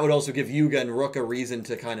 and that would also give Yuga and Rook a reason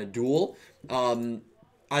to kind of duel. I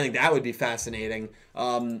think that would be fascinating.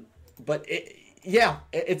 But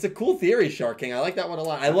it's a cool theory, Shark King. I like that one a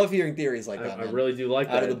lot. I love hearing theories like that. I really do like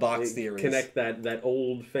that. Out of the box theories. Connect that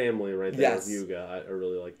old family right there with Yuga. I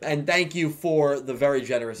really like that. And thank you for the very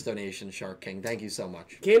generous donation, Shark King. Thank you so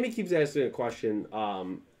much. Cammy keeps asking a question.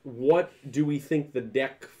 What do we think the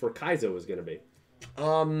deck for Kaizo is going to be?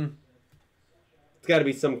 It's got to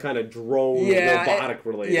be some kind of drone, robotic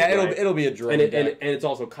related. Yeah, right? it'll be a drone and deck. And it's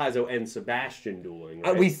also Kaizo and Sebastian dueling,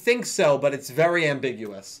 right? We think so, but it's very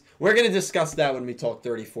ambiguous. We're going to discuss that when we talk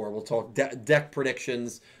 34. We'll talk deck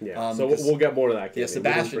predictions. Yeah, so we'll get more to that. Yeah,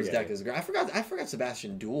 Sebastian's deck is great. I forgot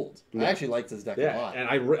Sebastian dueled. Yeah. I actually liked his deck a lot.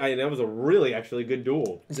 And that was a really actually good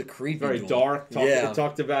duel. It was a creepy very duel. Dark. It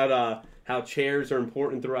talked about how chairs are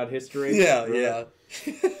important throughout history. Yeah.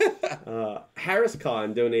 Harris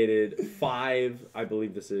Khan donated £5, I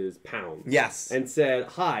believe this is pounds. Yes. And said,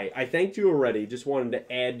 "Hi, I thanked you already. Just wanted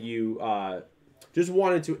to add you Just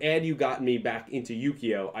wanted to add you got me back into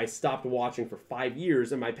Yu-Gi-Oh! I stopped watching for 5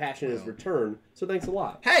 years, and my passion has returned, so thanks a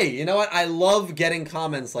lot. Hey, you know what? I love getting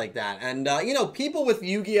comments like that. And, you know, people with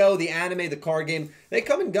Yu-Gi-Oh!, the anime, the card game, they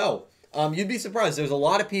come and go. You'd be surprised. There's a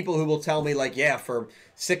lot of people who will tell me, like, yeah, for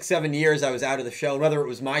 6-7 years I was out of the show. And whether it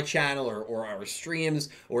was my channel or our streams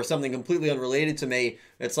or something completely unrelated to me,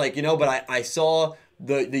 it's like, you know, but I saw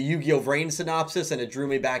the Yu-Gi-Oh! Vrain synopsis and it drew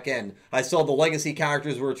me back in. I saw the legacy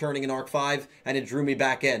characters were returning in Arc 5 and it drew me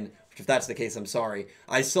back in. Which, if that's the case, I'm sorry.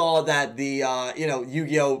 I saw that the, you know,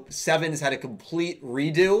 Yu-Gi-Oh! Sevens had a complete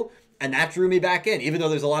redo. And that drew me back in. Even though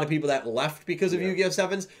there's a lot of people that left because of Yu-Gi-Oh!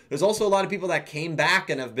 Sevens, there's also a lot of people that came back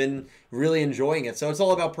and have been really enjoying it. So it's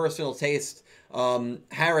all about personal taste.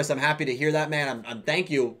 Harris, I'm happy to hear that, man. I'm thank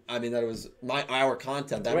you. I mean, that it was our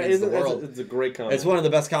content. That means the world. It's a great compliment. It's one of the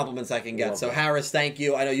best compliments I can get. So Harris, thank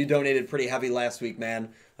you. I know you donated pretty heavy last week, man.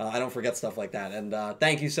 I don't forget stuff like that. And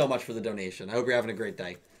thank you so much for the donation. I hope you're having a great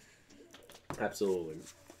day. Absolutely.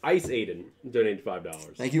 Ice Aiden donated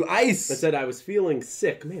 $5. Thank you, Ice. I said I was feeling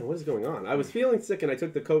sick. Man, what is going on? I was feeling sick and I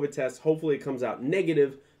took the COVID test. Hopefully it comes out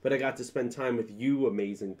negative, but I got to spend time with you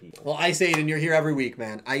amazing people. Well, Ice Aiden, you're here every week,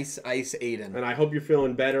 man. Ice Aiden. And I hope you're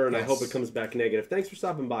feeling better, and I hope it comes back negative. Thanks for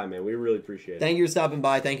stopping by, man. We really appreciate it. Thank you for stopping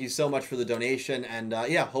by. Thank you so much for the donation. And,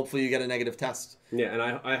 yeah, hopefully you get a negative test. Yeah, and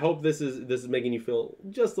I hope this is making you feel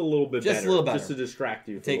just a little bit better. Just a little better. Just to distract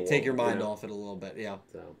you. Take your mind off it a little bit, yeah.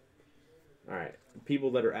 So, all right.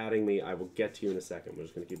 People that are adding me, I will get to you in a second. We're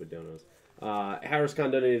just going to keep it donos. Harris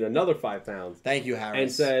Khan donated another £5. Thank you, Harris.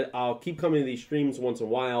 And said, I'll keep coming to these streams once in a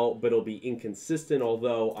while, but it'll be inconsistent,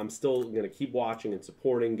 although I'm still going to keep watching and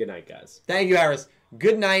supporting. Good night, guys. Thank you, Harris.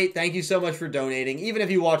 Good night. Thank you so much for donating. Even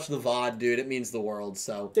if you watch the VOD, dude, it means the world.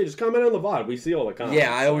 So yeah, just comment on the VOD. We see all the comments.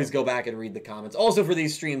 Yeah, I always go back and read the comments. Also, for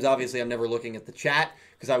these streams, obviously, I'm never looking at the chat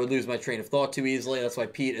because I would lose my train of thought too easily. That's why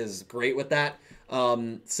Pete is great with that.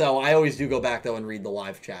 So I always do go back, though, and read the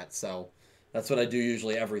live chat. So that's what I do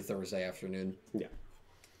usually every Thursday afternoon. Yeah.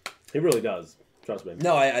 He really does. Trust me.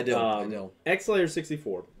 No, I do. I do.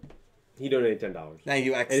 XLayer64. He donated $10. Thank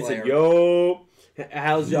you, XLayer. And he said, yo,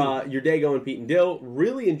 how's your day going, Pete and Dill?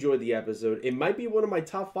 Really enjoyed the episode. It might be one of my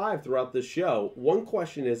top 5 throughout the show. One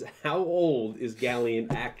question is, how old is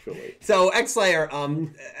Galient actually? So,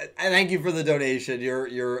 XLayer, thank you for the donation.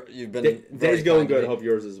 You've been day's going good. Hope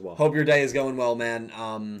yours as well. Hope your day is going well,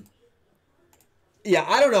 man. Yeah,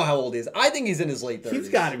 I don't know how old he is. I think he's in his late 30s. He's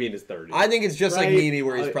got to be in his 30s. I think it's just like Mimi,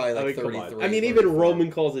 where he's probably like 33. I mean, even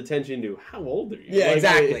Roman calls attention to, how old are you? Yeah,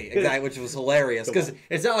 exactly, which was hilarious. Because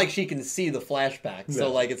it's not like she can see the flashback. No.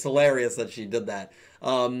 So, like, it's hilarious that she did that.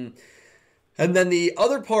 And then the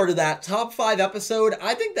other part of that, top 5 episode,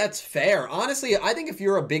 I think that's fair. Honestly, I think if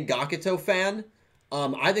you're a big Gakuto fan,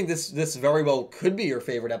 I think this very well could be your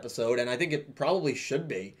favorite episode, and I think it probably should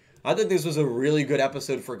be. I think this was a really good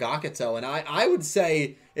episode for Gakuto, and I would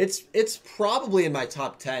say it's probably in my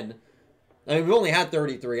top 10. I mean, we've only had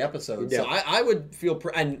 33 episodes, so I would feel...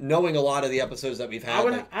 and knowing a lot of the episodes that we've had,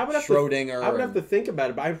 I would have to think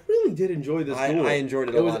about it, but I really did enjoy this duel. I enjoyed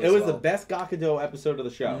it a lot It was the best Gakuto episode of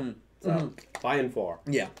the show, by and far.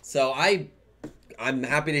 Yeah, so I'm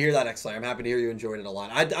happy to hear that, XLayer. I'm happy to hear you enjoyed it a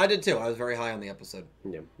lot. I did too. I was very high on the episode.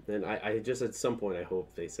 Yeah, and I just, at some point, I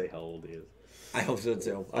hope they say how old he is. I hope so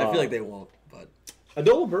too. I feel like they won't, but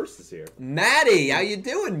Adola Burst is here. Maddie, how you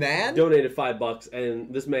doing, man? Donated $5,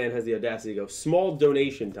 and this man has the audacity to go, small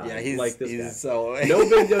donation time. Yeah, he's like this he's guy. So no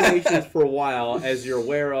big donations for a while. As you're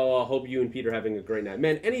aware, I hope you and Pete are having a great night.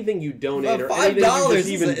 Man, anything you donate or anything just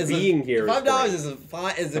even being here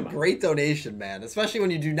 $5 is a great donation, man. Especially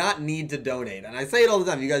when you do not need to donate. And I say it all the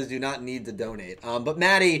time, you guys do not need to donate. But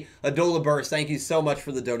Maddie, Adola Burst, thank you so much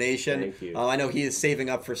for the donation. Thank you. I know he is saving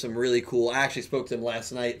up for some really cool... I actually spoke to him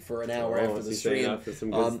last night for an hour after the stream. For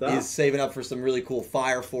some good stuff? He's saving up for some really cool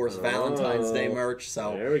Fire Force Valentine's Day merch.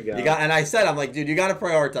 So there we go. And I said, I'm like, dude, you got to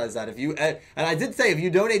prioritize that. If you and I did say, if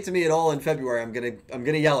you donate to me at all in February, I'm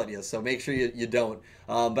gonna yell at you. So make sure you don't.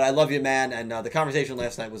 But I love you, man. And the conversation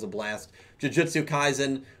last night was a blast. Jujutsu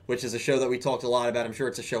Kaisen, which is a show that we talked a lot about. I'm sure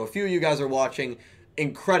it's a show a few of you guys are watching.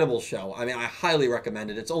 Incredible show. I mean, I highly recommend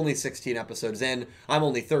it. It's only 16 episodes in. I'm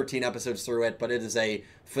only 13 episodes through it, but it is a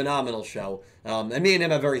phenomenal show. And me and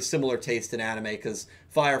him have very similar taste in anime because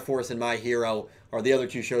Fire Force and My Hero are the other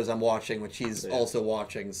 2 shows I'm watching, which he's also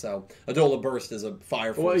watching. So Adola Burst is a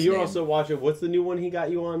Fire Force. Well, you're also watching. What's the new one he got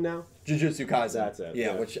you on now? Jujutsu Kaisen. That's it.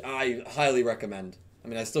 Yeah, which I highly recommend. I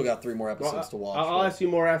mean, I still got 3 more episodes to watch. I'll ask you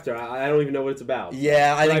more after. I don't even know what it's about.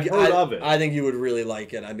 Yeah, I've heard of it. I think you would really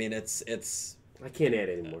like it. I mean, it's. I can't add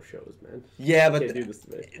any more shows, man. Yeah, but can't do this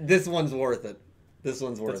to me. This one's worth it. This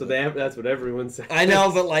one's worth That's what everyone says. I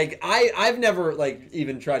know, but like I've never like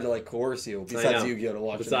even tried to like coerce you besides Yu-Gi-Oh to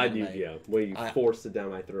watch. Besides Yu-Gi-Oh, where you forced it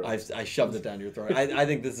down my throat. I shoved it down your throat. I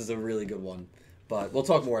think this is a really good one, but we'll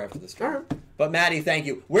talk more after this. All right. But Maddie, thank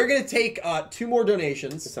you. We're gonna take 2 more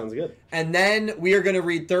donations. That sounds good. And then we are gonna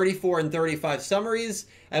read 34 and 35 summaries,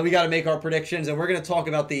 and we got to make our predictions, and we're gonna talk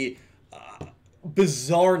about the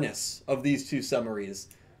bizarreness of these 2 summaries.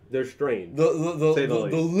 They're strange. The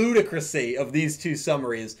ludicrousy of these 2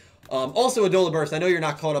 summaries. Also, Adola Burst, I know you're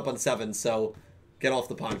not caught up on Sevens, so get off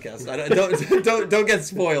the podcast. Don't get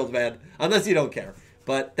spoiled, man. Unless you don't care.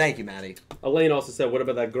 But thank you, Maddie. Elaine also said, "What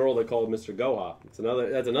about that girl they called Mr. Goha?"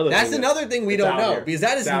 That's another thing we don't know, because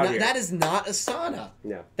that is not Asana.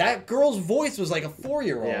 Yeah. That girl's voice was like a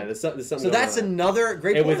 4-year-old. Yeah, there's something. So that's another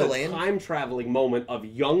great point, Elaine. It was a time traveling moment of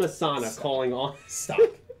young Asana calling on. Stop.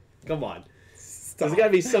 Come on. There's got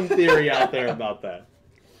to be some theory out there about that.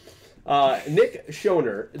 Nick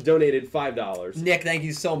Schoner donated $5. Nick, thank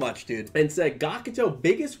you so much, dude. And said, Gakuto,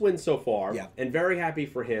 biggest win so far, yeah. And very happy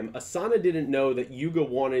for him. Asana didn't know that Yuga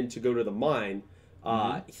wanted to go to the mine.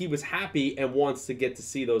 He was happy and wants to get to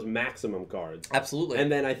see those maximum cards. Absolutely.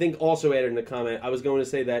 And then I think also added in the comment, I was going to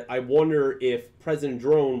say that I wonder if President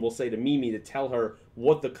Drone will say to Mimi to tell her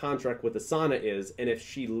what the contract with Asana is and if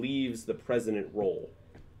she leaves the president role.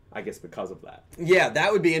 I guess because of that. Yeah,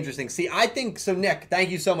 that would be interesting. See, I think so. Nick, thank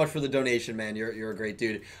you so much for the donation, man. You're a great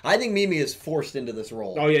dude. I think Mimi is forced into this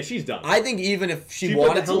role. Oh yeah, she's done. I think even if she wanted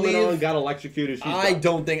wanted to leave, on, got electrocuted. I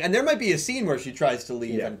don't think, and there might be a scene where she tries to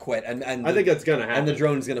leave and quit, and I think that's gonna happen. And the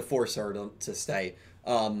drone's gonna force her to stay.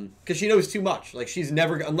 Because she knows too much. Like, she's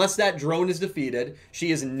never, unless that drone is defeated,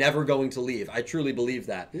 she is never going to leave. I truly believe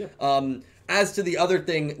that. Yeah. As to the other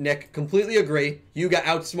thing, Nick, completely agree. You got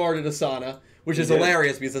outsmarted Asana, which is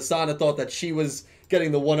hilarious because Asana thought that she was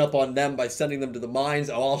getting the one-up on them by sending them to the mines.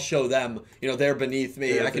 Oh, I'll show them. They're beneath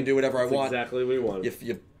me. I can do whatever I want. Exactly what we want.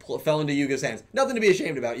 You fell into Yuga's hands. Nothing to be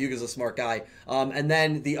ashamed about. Yuga's a smart guy. And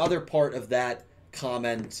then the other part of that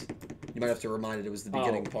comment, you might have to remind it was the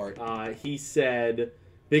beginning part. He said,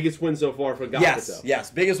 biggest win so far for Gakuto.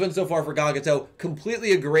 Yes. Biggest win so far for Gakuto.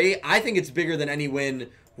 Completely agree. I think it's bigger than any win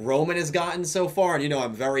Roman has gotten so far. And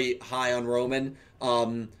I'm very high on Roman.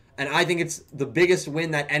 And I think it's the biggest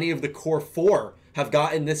win that any of the core 4 have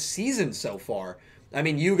gotten this season so far. I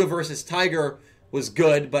mean, Yuga versus Tiger was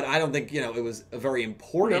good, but I don't think, it was a very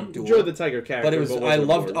important duel. Enjoyed the Tiger character. But it was, I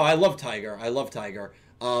love Tiger. I love Tiger.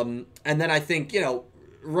 And then I think,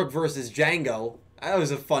 Rook versus Django, that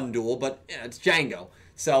was a fun duel, but it's Django.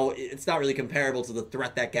 So it's not really comparable to the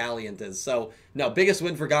threat that Galient is. So, no, biggest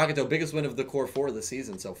win for Gakuto, biggest win of the core 4 of the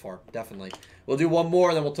season so far, definitely. We'll do one more,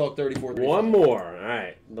 and then we'll talk 34. One more. All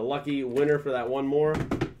right. The lucky winner for that one more,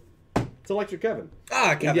 it's Electric Kevin.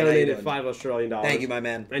 Kevin, he donated $5 Australian. Thank you, my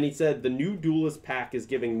man. And he said the new Duelist pack is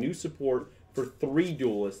giving new support for 3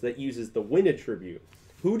 duelists that uses the win attribute.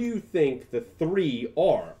 Who do you think the 3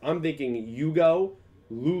 are? I'm thinking Yugo,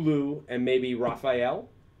 Lulu, and maybe Raphael.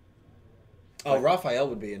 Oh, Raphael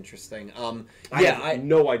would be interesting. I have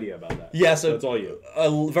no idea about that. Yeah, so it's all you.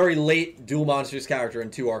 A very late Duel Monsters character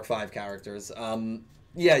and 2 Arc 5 characters.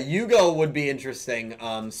 Yeah, Yugo would be interesting.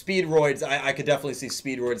 Speedroids, I could definitely see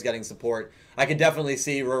Speedroids getting support. I could definitely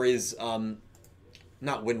see Rory's,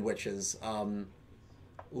 not Wind Witches,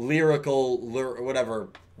 whatever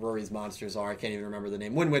Rory's monsters are. I can't even remember the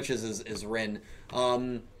name. Wind Witches is Rin.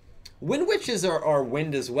 Wind Witches are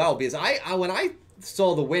Wind as well, because when I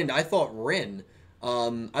saw the Wind, I thought Rin.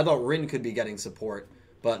 I thought Rin could be getting support,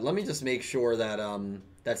 but let me just make sure that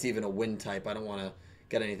that's even a Wind type. I don't want to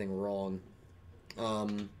get anything wrong.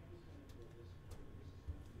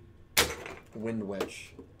 Wind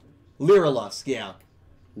Witch, Lyrilusk, yeah,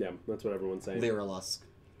 that's what everyone's saying. Lyrilusk,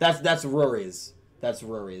 that's Rory's. That's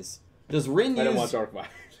Rory's. Does Rin use? I don't want Dark Fire.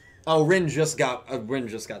 Oh, Rin just got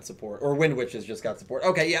support, or Wind Witches just got support.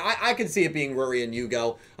 Okay, yeah, I could see it being Rory and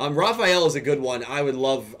Yugo. Raphael is a good one. I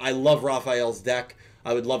love Raphael's deck.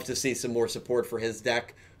 I would love to see some more support for his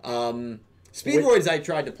deck. Speedroids, I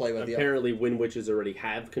tried to play with. Apparently, Wind Witches already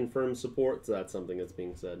have confirmed support, so that's something that's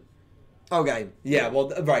being said. Okay, yeah,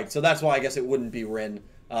 well, right. So that's why I guess it wouldn't be Rin.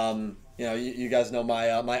 You guys know my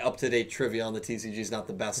up-to-date trivia on the TCG is not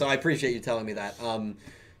the best, so I appreciate you telling me that.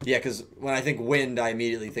 Yeah, because when I think Wind, I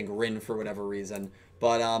immediately think Rin for whatever reason.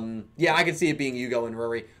 But, yeah, I could see it being Yugo and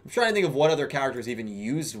Rory. I'm trying to think of what other characters even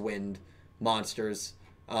used Wind monsters.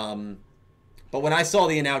 But when I saw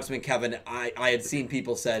the announcement, Kevin, I had seen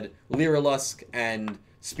people said Lyrilusk and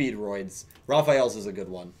Speedroids. Raphael's is a good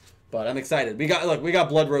one. But I'm excited. We got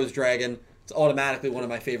Blood Rose Dragon. It's automatically one of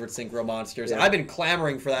my favorite synchro monsters. Yeah. I've been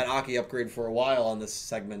clamoring for that Aki upgrade for a while on this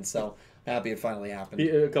segment, so Happy it finally happened.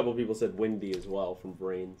 A couple of people said Windy as well from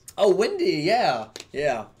Brains. Oh, Windy, yeah.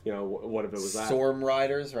 You know, what if it was that? Storm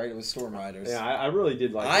Riders, right? It was Storm Riders. Yeah, I really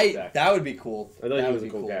did like that. That would be cool. I thought he was a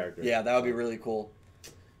cool character. Yeah, that would be really cool.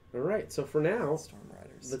 All right, so for now, Storm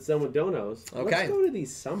Riders. that's done with donos. Okay. Let's go to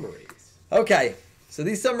these summaries. Okay, so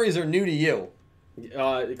these summaries are new to you.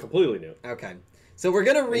 Completely new. Okay. So we're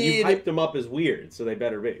going to read... You hyped them up as weird, so they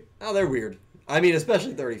better be. Oh, they're weird. I mean,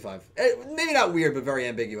 especially 35. Maybe not weird, but very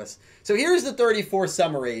ambiguous. So here's the 34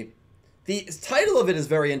 summary. The title of it is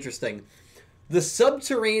very interesting. The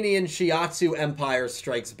Subterranean Shiatsu Empire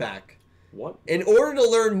Strikes Back. What? In order to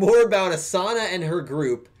learn more about Asana and her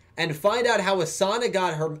group, and find out how Asana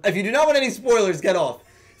got her... If you do not want any spoilers, get off.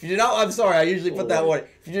 If you do not... I'm sorry, I usually put that one.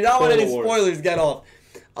 If you do not want any spoilers, get off.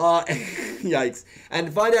 Yikes.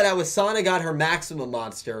 And find out how Asana got her Maximum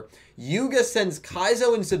Monster, Yuga sends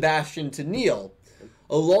Kaizo and Sebastian to Neil.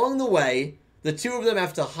 Along the way, the two of them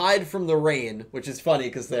have to hide from the rain, which is funny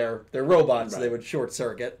because they're robots, so they would short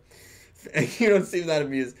circuit. You don't seem that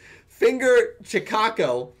amused. Finger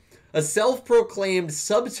Chikako, a self-proclaimed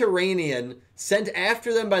subterranean sent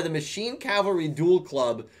after them by the Machine Cavalry Duel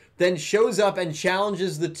Club, then shows up and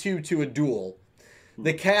challenges the two to a duel.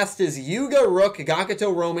 The cast is Yuga, Rook,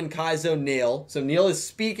 Gakuto, Roman, Kaizo, Neil. So Neil is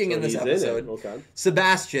speaking in this episode. Okay.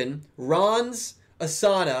 Sebastian, Rons,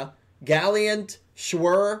 Asana, Galient,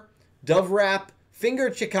 Schwer, Dovrap, Finger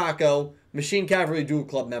Chikako, Machine Cavalry Duel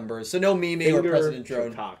Club members. So no Mimi or President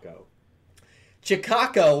Drone.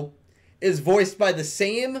 Chikako is voiced by the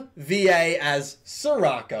same VA as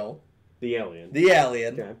Sorako, the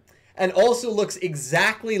alien. Okay. And also looks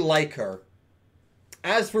exactly like her.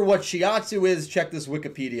 As for what Shiatsu is, check this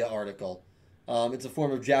Wikipedia article. It's a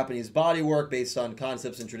form of Japanese bodywork based on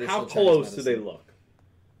concepts in traditional Chinese medicine. How close do they look?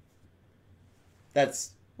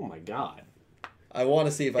 That's... Oh my god. I want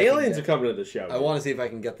to see if Aliens are coming to the show. I want to see if I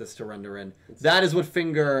can get this to render in. That is what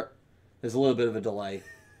Finger... There's a little bit of a delay.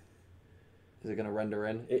 Is it going to render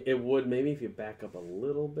in? It would, maybe if you back up a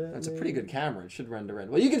little bit. That's a pretty good camera. It should render in.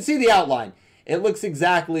 Well, you can see the outline. It looks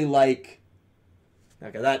exactly like...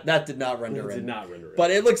 Okay, that did not render in. It did not render in. But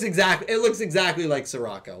it looks exactly like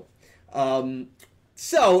Sorako.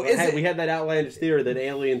 We had that outlandish theory that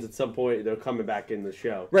aliens at some point they're coming back in the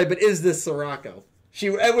show. Right, but is this Sorako?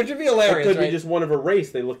 Which would be hilarious. It could be just one of her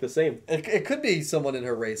race. They look the same. It could be someone in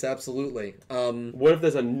her race. Absolutely. What if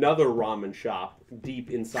there's another ramen shop deep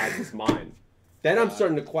inside this mine? Then I'm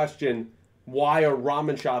starting to question why are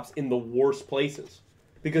ramen shops in the worst places.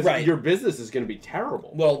 Because your business is going to be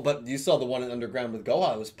terrible. Well, but you saw the one in Underground with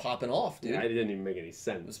Goha. It was popping off, dude. Yeah, it didn't even make any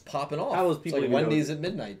sense. It was popping off. How was people it's like Wendy's at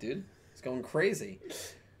midnight, dude. It's going crazy.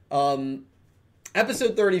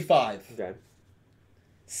 Episode 35. Okay.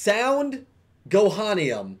 Sound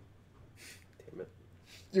Gohanium. Damn it.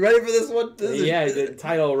 You ready for this one? The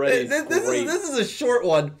title already is great. This is a short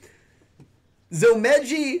one.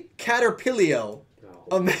 Zomeji Caterpilio.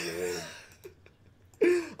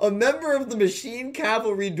 A member of the Machine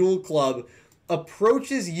Cavalry Duel Club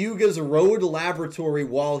approaches Yuga's road laboratory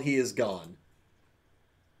while he is gone.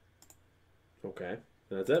 Okay.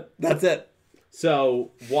 That's it? That's it.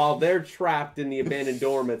 So, while they're trapped in the abandoned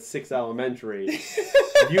dorm at 6 Elementary,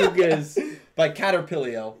 Yuga's... By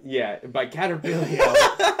Caterpilio. Yeah, by Caterpilio.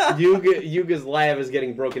 Yuga's lab is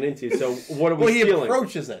getting broken into, so what are we stealing? He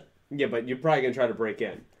approaches it. Yeah, but you're probably going to try to break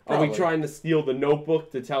in. Probably. Are we trying to steal the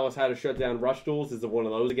notebook to tell us how to shut down rush duels? Is it one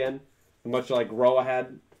of those again? Much like Roa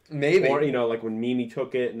had? Maybe. Or, like when Mimi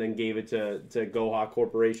took it and then gave it to Goha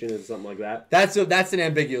Corporation or something like that? That's an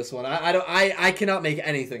ambiguous one. I cannot make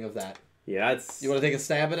anything of that. Yeah, that's... You want to take a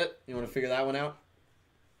stab at it? You want to figure that one out?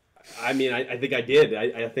 I mean, I think I did.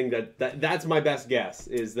 I think that's my best guess,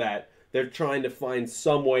 is that they're trying to find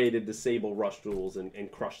some way to disable rush duels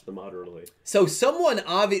and crush them utterly. So someone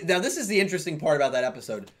obvious... Now, this is the interesting part about that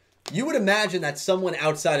episode. You would imagine that someone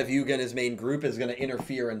outside of Yuga and his main group is going to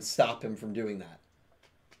interfere and stop him from doing that.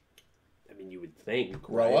 I mean, you would think,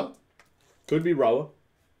 Roa? Right? Could be Roa.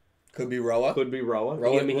 Could be Roa. Could be Roa.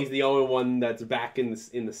 I mean, he's the only one that's back in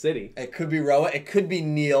the city. It could be Roa. It could be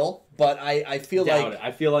Neil. But I feel like...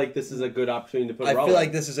 I feel like this is a good opportunity to put Roa in. I feel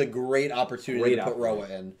like this is a great opportunity to put Roa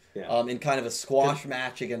in. Yeah. In kind of a squash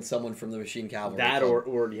match against someone from the Machine Cavalry. That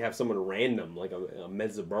or you have someone random, like a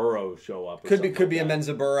Mezuburo show up. Could be a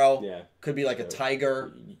Menzaburo. Yeah. Could be like a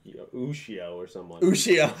Tiger. Ushio or someone.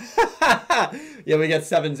 Ushio. Yeah, we got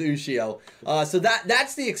Sevens Ushio. So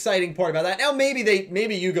that's the exciting part about that. Now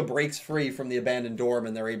maybe Yuga breaks free from the abandoned dorm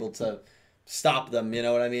and they're able to stop them, you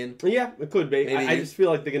know what I mean? Yeah, it could be. I just feel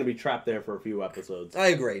like they're going to be trapped there for a few episodes. I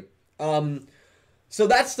agree. So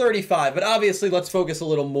that's 35, but obviously let's focus a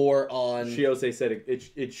little more on... Shiose said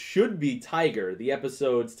it should be Tiger. The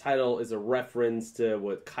episode's title is a reference to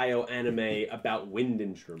what Kaio anime about wind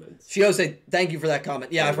instruments. Shiose, thank you for that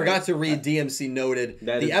comment. Yeah, I forgot to read DMC noted.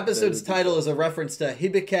 The episode's title is a reference to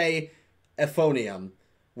Hibike Euphonium,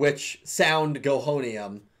 which sound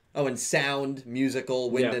gohonium. Oh, and sound,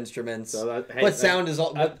 musical, wind instruments. So sound is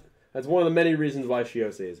all... That's one of the many reasons why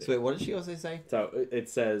Shiose is it. So wait, what did Shiose say? So it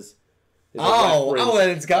says...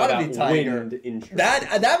 and it's got to be Tiger.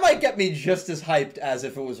 That might get me just as hyped as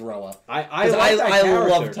if it was Roa. I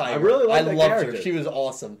love Tiger. I really like that character. Her. She was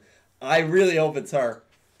awesome. I really hope it's her.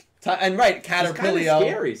 And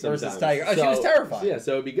Caterpillar versus Tiger. Oh, she was terrifying. Yeah,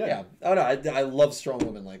 so it'd be good. Yeah. Oh no, I love strong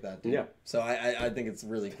women like that. Dude. Yeah. So I think it's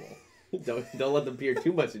really cool. Don't let them peer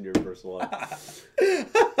too much into your personal life.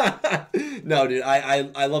 No, dude,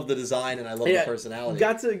 I love the design and I love the personality.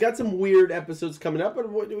 Got some weird episodes coming up, but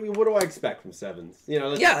what do I expect from Sevens?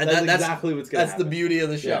 That's exactly what's going to happen. That's the beauty of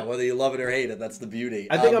the show. Yeah. Whether you love it or hate it, that's the beauty.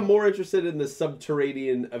 I think I'm more interested in the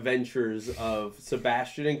subterranean adventures of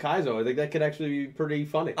Sebastian and Kaizo. I think that could actually be pretty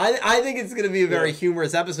funny. I think it's going to be a very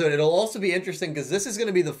humorous episode. It'll also be interesting because this is going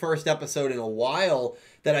to be the first episode in a while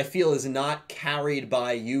that I feel is not carried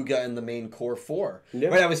by Yuga and the main core four. Yeah.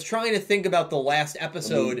 Right? I was trying to think about the last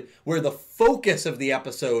episode where the focus of the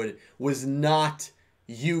episode was not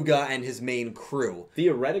Yuga and his main crew.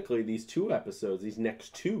 Theoretically, these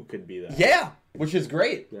next two could be that. Yeah, which is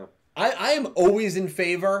great. Yeah. I am always in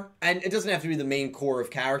favor, and it doesn't have to be the main core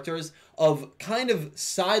of characters, of kind of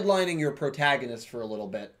sidelining your protagonist for a little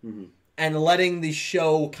bit. Mm-hmm. And letting the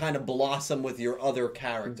show kind of blossom with your other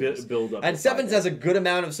characters. Build up. And Sevens has a good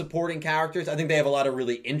amount of supporting characters. I think they have a lot of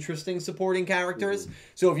really interesting supporting characters. Mm-hmm.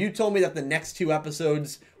 So if you told me that the next two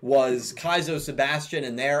episodes was Kaizo Sebastian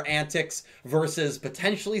and their antics versus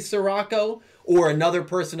potentially Sirocco or another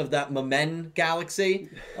person of that Mamen galaxy,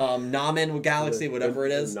 Namen galaxy, whatever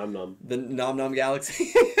it is. Num. The Num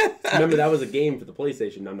Galaxy. Remember, that was a game for the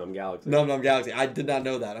PlayStation, Num Galaxy. Num Galaxy. I did not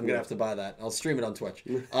know that. I'm going to have to buy that. I'll stream it on Twitch.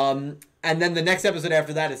 And then the next episode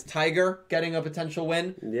after that is Tiger getting a potential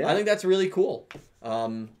win. Yeah. I think that's really cool.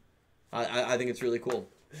 I think it's really cool.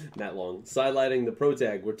 Not long. Sidelighting the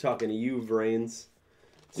protag, we're talking to you, Brains.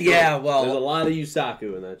 So yeah, well... There's a lot of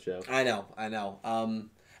Yusaku in that show. I know.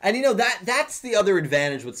 And that's the other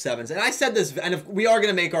advantage with Sevens. And I said this, and if we are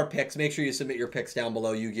going to make our picks, make sure you submit your picks down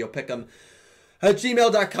below, Yu-Gi-Oh! Pick'em. At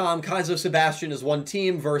gmail.com, Kaizo Sebastian is one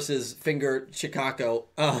team versus Finger Chicago.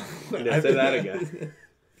 Oh, yeah, say that again.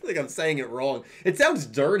 I feel like I'm saying it wrong. It sounds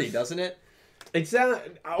dirty, doesn't it? It sounds...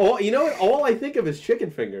 You know what? All I think of is chicken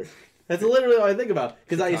fingers. That's literally all I think about.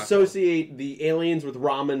 Because I associate the aliens with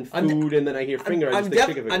ramen food, and then I hear finger, I just think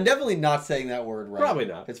chicken fingers. I'm definitely not saying that word right. Probably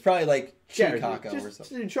not. It's probably like Chicago or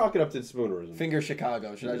something. Chalk it up to spoonerism. Finger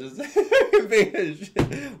Chicago. Should I just...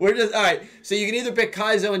 We're just... All right. So you can either pick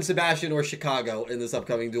Kaizo and Sebastian or Chicago in this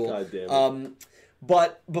upcoming duel. God damn it.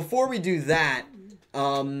 But before we do that...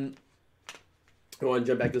 You want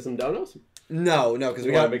to jump back to some donos? No, because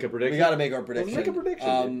we got to make a prediction. We got to make our prediction. Let's make a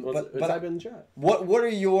prediction. Let's type in the chat. What are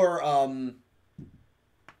your I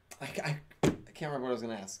can't remember what I was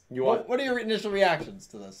going to ask. What are your initial reactions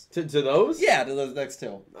to this? To those? Yeah, to those next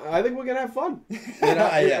two. I think we're going to have fun.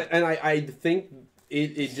 Yeah. And I think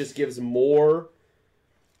it just gives more.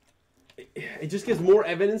 It just gives more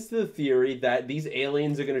evidence to the theory that these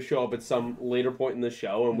aliens are going to show up at some later point in the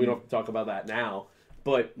show, and we don't have to talk about that now.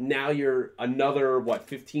 But now you're another,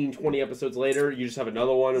 15, 20 episodes later, you just have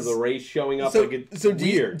another one of the race showing up.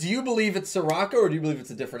 Weird. Do you believe it's Sirocco, or do you believe it's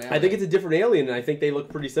a different alien? I think it's a different alien, and I think they look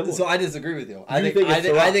pretty similar. So I disagree with you. I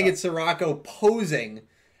think it's Sirocco posing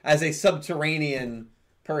as a subterranean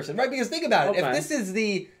person. Right? Because think about it. If this is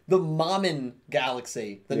the Mamen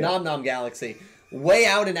galaxy, the Nom Nom galaxy, way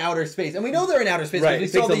out in outer space, and we know they're in outer space because we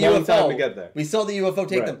saw the UFO. To get there. We saw the UFO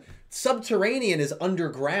take them. Subterranean is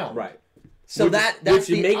underground. Right. So that's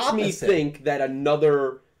the makes opposite. Me think that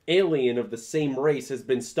another alien of the same race has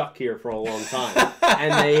been stuck here for a long time,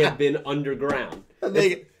 and they have been underground.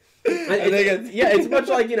 It's much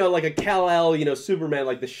like like a Kal-El, Superman,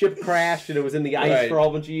 like the ship crashed and it was in the ice for a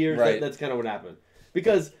whole bunch of years. Right. That's kind of what happened.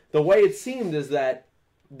 Because the way it seemed is that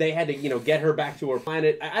they had to, get her back to her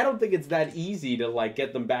planet. I don't think it's that easy to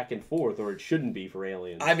get them back and forth, or it shouldn't be for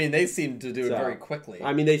aliens. I mean, they seem to do it very quickly.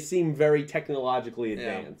 I mean, they seem very technologically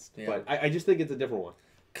advanced, but I just think it's a different one.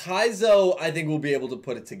 Kaizo, I think, will be able to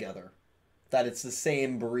put it together. That it's the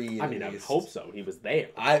same breed. I mean, I would hope so. He was there.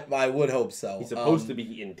 I would hope so. He's supposed to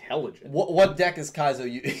be intelligent. What deck is Kaizo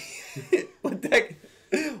using? What deck?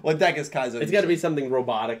 What deck is Kaizo? It's got to be something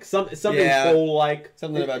robotic, something Yeah. troll-like.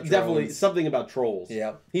 Something about definitely drones. something about trolls.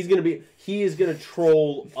 Yeah. He is gonna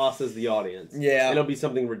troll us as the audience. Yeah. And it'll be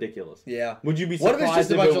something ridiculous. Yeah. Would you be What surprised if it's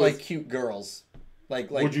just a if bunch it of was- like cute girls? Like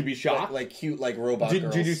Would you be shocked? Like cute robot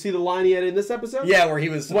girls. Did you see the line he had in this episode? Yeah, where he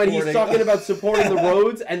was When supporting... he's talking about supporting the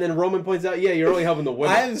roads, and then Roman points out, yeah, you're only helping the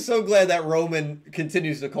women. I am so glad that Roman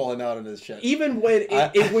continues to call him out on his shit. Even when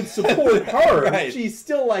it would support her, Right. she's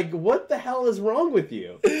still like, what the hell is wrong with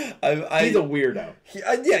you? He's a weirdo.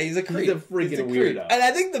 Yeah, he's a creep. He's a freaking creep. weirdo. And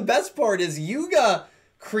I think the best part is Yuga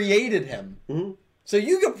created him. Mm-hmm. So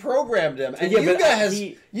Yuga programmed him, and Yeah,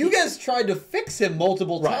 but Yuga's tried to fix him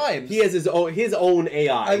multiple times. He has his own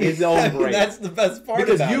AI, his own brain. That's the best part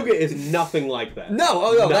because about Yuga it. is nothing like that.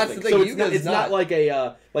 No, that's the thing. So Yuga's not like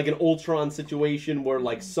an Ultron situation where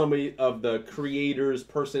like somebody of the creator's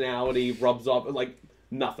personality rubs off like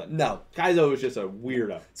nothing. No. Kaizo is just a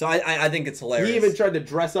weirdo. So I think it's hilarious. He even tried to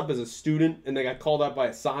dress up as a student, and they got called out by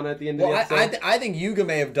Asana at the end of the episode. I think Yuga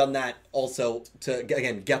may have done that also to,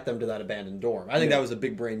 again, get them to that abandoned dorm. I think that was a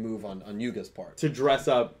big brain move on Yuga's part. To dress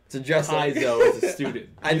up Kaizo as a student.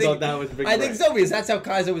 I thought that was a big I think so, because that's how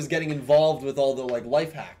Kaizo was getting involved with all the like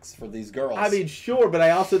life hacks for these girls. I mean, sure, but I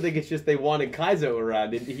also think it's just they wanted Kaizo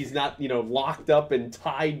around, and he's not, locked up and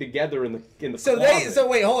tied together in the closet. So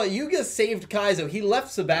wait, hold on. Yuga saved Kaizo. He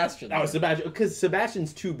left Sebastian. That was Sebastian, because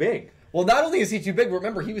Sebastian's too big. Well, not only is he too big, but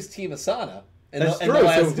remember, he was Team Asana. That's true.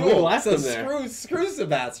 So we left him there. Screw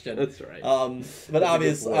Sebastian. That's right. But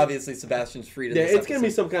obviously Sebastian's freed. Yeah, it's going to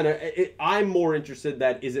be some kind of. I'm more interested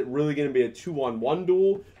that is it really going to be a 2-on-1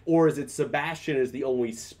 duel, or is it Sebastian is the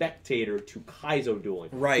only spectator to Kaizo dueling?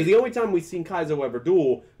 Right. 'Cause the only time we've seen Kaizo ever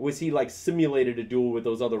duel was he like simulated a duel with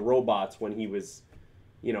those other robots when he was,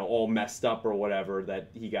 all messed up or whatever, that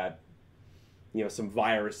he got, some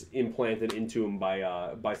virus implanted into him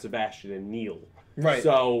by Sebastian and Neil. Right.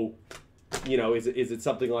 So. Is it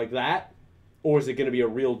something like that? Or is it going to be a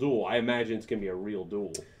real duel? I imagine it's going to be a real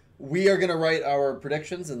duel. We are going to write our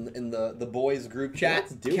predictions in the boys group chat.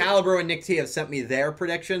 Let's do it. Calibro and Nick T have sent me their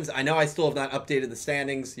predictions. I know I still have not updated the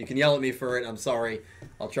standings. You can yell at me for it. I'm sorry.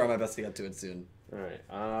 I'll try my best to get to it soon. All right.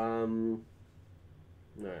 All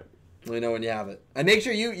right. Let me know when you have it. And make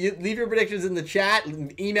sure you leave your predictions in the chat.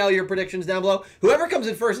 Email your predictions down below. Whoever comes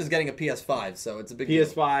in first is getting a PS5, so it's a big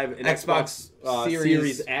PS5 and Xbox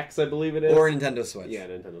Series X, I believe it is. or a Nintendo Switch. Yeah,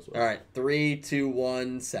 Nintendo Switch. All right, 3, 2,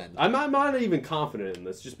 1, send. I'm not even confident in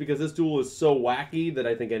this, just because this duel is so wacky that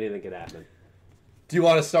I think anything could happen. Do you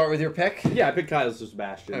want to start with your pick? Yeah, I picked Kaizo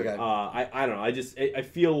Sebastian. Okay. I don't know. I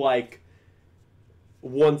feel like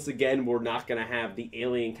once again we're not going to have the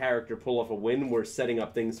alien character pull off a win. We're setting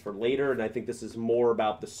up things for later, and I think this is more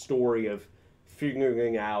about the story of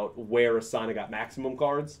figuring out where Asana got maximum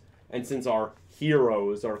cards. And since our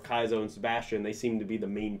heroes are Kaizo and Sebastian, they seem to be the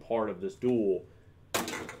main part of this duel.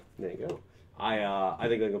 There you go. I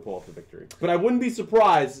think they can pull off the victory. But I wouldn't be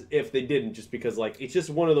surprised if they didn't, just because it's just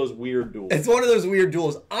one of those weird duels. It's one of those weird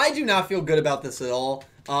duels. I do not feel good about this at all.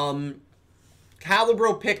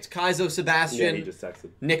 Calibro picked Kaizo Sebastian. Yeah, he just texted.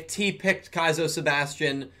 Nick T picked Kaizo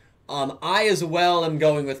Sebastian. I as well am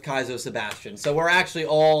going with Kaizo Sebastian. So we're actually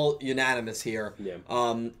all unanimous here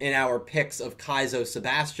in our picks of Kaizo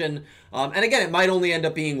Sebastian. And again, it might only end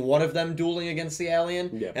up being one of them dueling against the alien.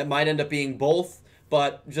 Yeah. It might end up being both.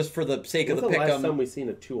 But just for the sake of the pick, last time we seen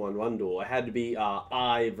a 2-on-1 duel? It had to be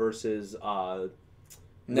I versus.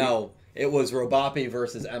 No, it was Robapi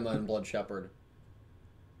versus Emma and Blood Shepherd.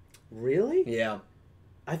 Really? Yeah.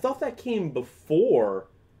 I thought that came before.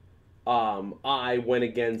 I went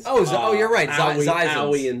against. Oh, you're right. Owie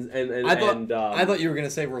Zizens. and I thought you were going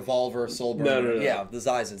to say Revolver, Soulburn. No. Yeah, the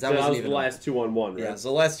Zizens. That was even the last 2-on-1, right? Yeah, so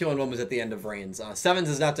the last 2-on-1 was at the end of Reigns. Sevens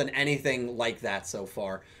has not done anything like that so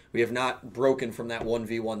far. We have not broken from that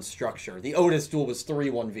 1v1 structure. The Otis duel was 3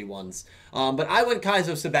 1v1s. But I went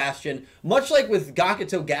Kaizo Sebastian. Much like with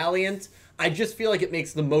Gakuto Galient, I just feel like it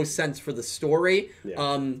makes the most sense for the story.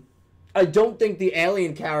 Yeah. I don't think the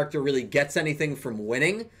alien character really gets anything from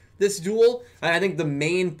winning this duel. And I think the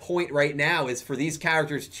main point right now is for these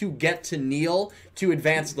characters to get to Neil to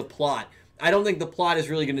advance the plot. I don't think the plot is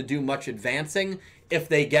really going to do much advancing if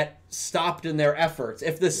they get stopped in their efforts.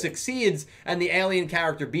 If this succeeds and the alien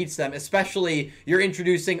character beats them, especially you're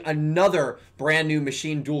introducing another brand new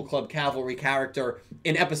Machine Duel Club Cavalry character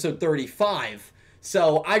in episode 35.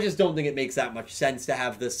 So I just don't think it makes that much sense to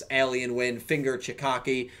have this alien win, Finger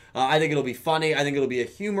Chikaki. I think it'll be funny. I think it'll be a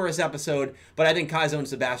humorous episode. But I think Kaizo and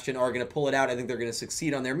Sebastian are going to pull it out. I think they're going to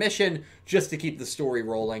succeed on their mission just to keep the story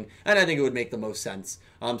rolling. And I think it would make the most sense.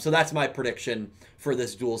 So that's my prediction for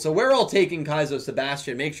this duel. So we're all taking Kaizo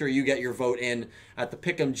Sebastian. Make sure you get your vote in at the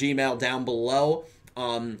Pick'em Gmail down below.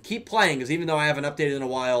 keep playing, because even though I haven't updated in a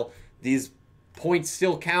while, these points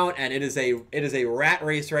still count, and it is a rat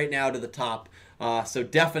race right now to the top. So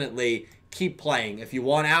definitely keep playing. If you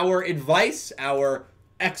want our advice, our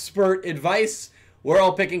expert advice, we're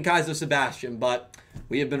all picking Kaiser Sebastian, but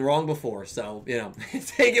we have been wrong before, so,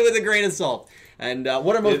 take it with a grain of salt. And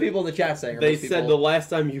what are most people in the chat saying? They said the last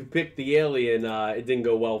time you picked the alien, it didn't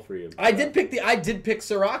go well for you. I did pick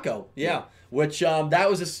Sirocco, yeah. Which, that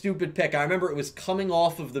was a stupid pick. I remember it was coming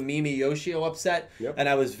off of the Mimi Yoshio upset, and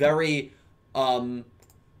I was very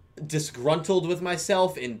disgruntled with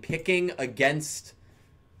myself in picking against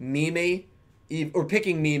Mimi, or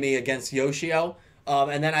picking Mimi against Yoshio.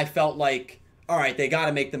 And then I felt like, all right, they got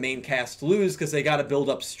to make the main cast lose because they got to build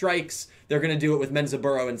up strikes. They're going to do it with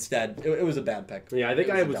Menzaburo instead. It was a bad pick. Yeah, I think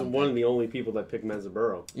I was one of the only people that picked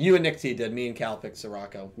Menzaburo. You and Nick T did. Me and Cal picked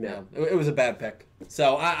Sirocco. Yeah. It was a bad pick.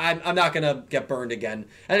 So I'm not going to get burned again.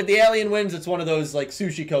 And if the alien wins, it's one of those like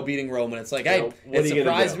Sushiko beating Roman. It's like, hey, it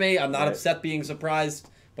surprised me. I'm not upset being surprised,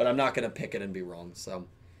 but I'm not going to pick it and be wrong. So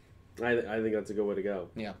I think that's a good way to go.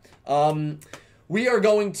 Yeah. We are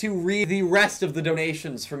going to read the rest of the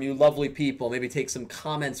donations from you lovely people. Maybe take some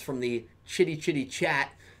comments from the chitty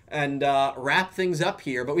chat and wrap things up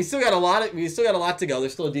here. But we still got a lot to go.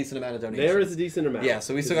 There's still a decent amount of donations. There is a decent amount. Yeah,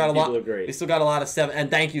 so we still got a lot. We still got a lot of seven.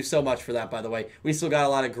 And thank you so much for that, by the way. We still got a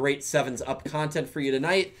lot of great Sevens Up content for you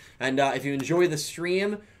tonight. And if you enjoy the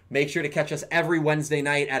stream, make sure to catch us every Wednesday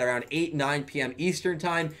night at around 9 p.m. Eastern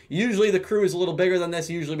Time. Usually the crew is a little bigger than this.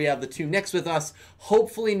 Usually we have the two Nicks with us.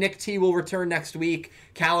 Hopefully Nick T will return next week.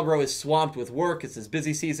 Calibro is swamped with work. It's his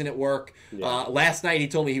busy season at work. Yeah. Last night he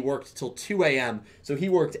told me he worked till 2 a.m. So he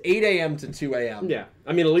worked 8 a.m. to 2 a.m. Yeah.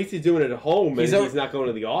 I mean, at least he's doing it at home and he's not going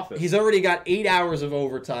to the office. He's already got 8 hours of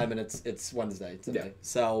overtime, and it's Wednesday today. Yeah.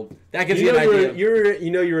 So that gives you an idea.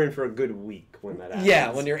 You're in for a good week when that happens.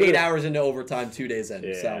 Yeah, when you're 8 hours into overtime 2 days in.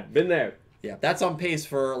 Yeah, so been there. Yeah, that's on pace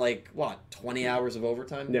for 20 hours of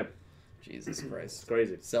overtime? Yeah. Jesus Christ. It's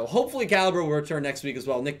crazy. So hopefully Calibro will return next week as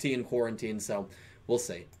well. Nick T in quarantine, so we'll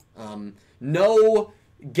see. No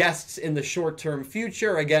guests in the short-term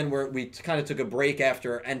future. Again, we kind of took a break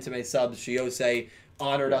after Entame subs. Shiose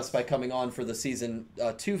honored us by coming on for the season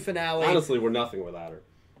 2 finale. Honestly, we're nothing without her.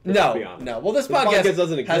 No. Well, this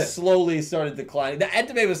podcast has slowly started declining. The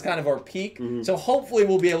Entame was kind of our peak, so hopefully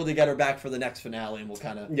we'll be able to get her back for the next finale, and we'll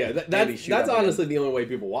kind of that's honestly the only way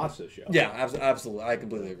people watch this show. Yeah, absolutely. I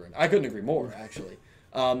completely agree. I couldn't agree more, actually.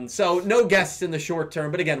 So no guests in the short term,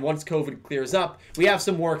 but again, once COVID clears up, we have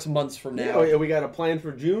some works months from now. Yeah, we got a plan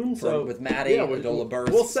for June. So with Maddie, Adola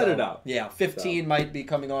Burst. We'll set it up. Yeah, 15 might be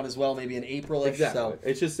coming on as well, maybe in April-ish. Exactly. So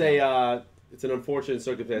it's just it's an unfortunate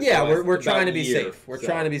circumstance. Yeah, we're trying to be safe. We're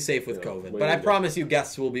trying to be safe with COVID. But I promise you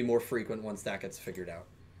guests will be more frequent once that gets figured out.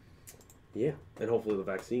 Yeah, and hopefully the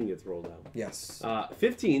vaccine gets rolled out. Yes.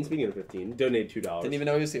 15, speaking of 15, donated $2. Didn't even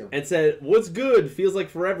know he was here. And said, what's good? Feels like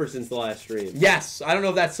forever since the last stream. Yes. I don't know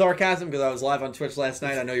if that's sarcasm because I was live on Twitch last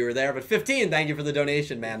night. I know you were there. But 15, thank you for the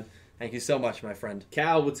donation, man. Thank you so much, my friend.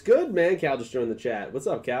 Cal, what's good, man? Cal just joined the chat. What's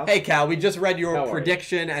up, Cal? Hey, Cal. We just read your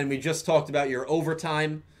prediction, and we just talked about your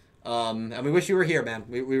overtime. And we wish you were here, man.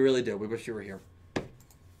 We really do. We wish you were here.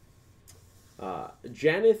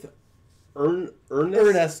 Janeth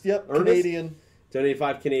Ernest, yep, Ernest? Canadian. Donated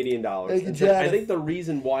 $5 Canadian. Thank you, I think the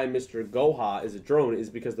reason why Mr. Goha is a drone is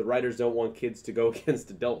because the writers don't want kids to go against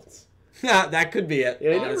adults. Yeah, that could be it,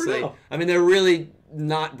 yeah, honestly. Never know. I mean, they're really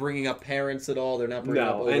not bringing up parents at all. They're not bringing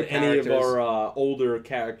up older characters. Any of our older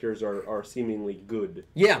characters are seemingly good.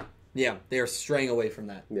 Yeah, they are straying away from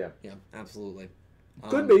that. Yeah, absolutely.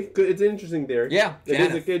 Could be. It's an interesting theory. Yeah, it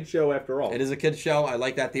is a kid's show after all. It is a kid's show. I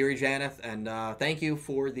like that theory, Janeth, and thank you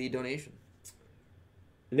for the donation.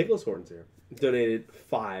 Nicholas Horton's here. Donated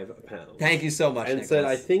 £5. Thank you so much, and Nicholas. said,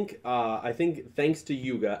 I think thanks to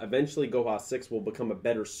Yuga, eventually Goha 6 will become a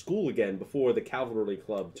better school again before the Cavalry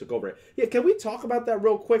Club took over it. Yeah, can we talk about that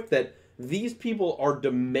real quick? That these people are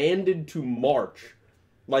demanded to march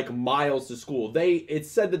like miles to school. It's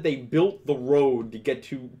said that they built the road to get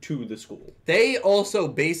to the school. They also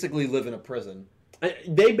basically live in a prison.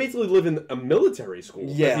 They basically live in a military school.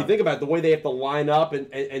 Yeah. If you think about it, the way they have to line up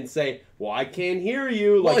and say, well, I can't hear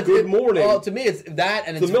you, good morning. Well, to me, it's that,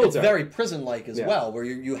 and it's very prison-like as well, where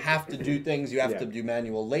you have to do things, you have to do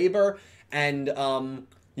manual labor, and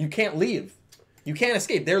you can't leave. You can't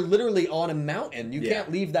escape. They're literally on a mountain. You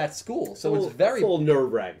can't leave that school. So it's very... It's a little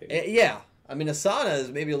nerve-wracking. Yeah. I mean, Asana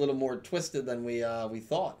is maybe a little more twisted than we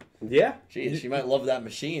thought. Yeah. She might love that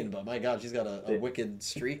machine, but my God, she's got a wicked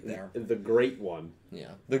streak there. The Great One.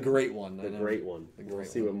 Yeah, the Great One. The Great One. We'll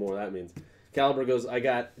see what more that means. Caliber goes, I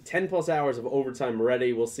got 10 plus hours of overtime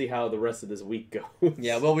ready. We'll see how the rest of this week goes.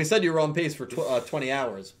 Yeah, well, we said you were on pace for 20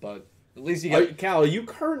 hours, but at least you got... Cal, are you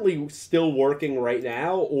currently still working right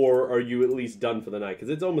now, or are you at least done for the night? Because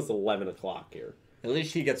it's almost 11 o'clock here. At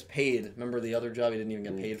least he gets paid. Remember the other job? He didn't even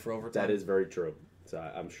get paid for overtime. That is very true. So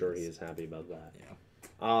I'm sure he is happy about that. Yeah.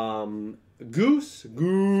 Goose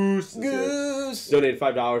donated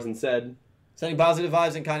 $5 and said, sending positive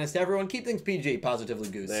vibes and kindness to everyone. Keep things PG. Positively,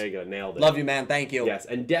 Goose. There you go. Nailed it. Love you, man. Thank you. Yes,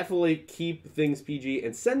 and definitely keep things PG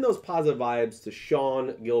and send those positive vibes to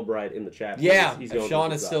Sean Gilbride in the chat. Yeah, he's if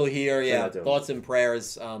Sean is still here, yeah. Thoughts him. and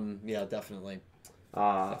prayers. Yeah, definitely.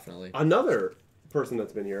 Definitely. Another person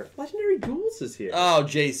that's been here, Legendary Ghouls is here. Oh,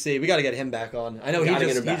 JC. We got to get him back on. I know he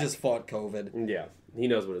just fought COVID. Yeah. He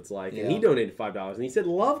knows what it's like. Yeah. And he donated $5. And he said,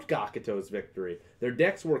 loved Gakuto's victory. Their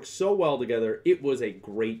decks work so well together. It was a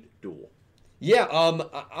great duel. Yeah,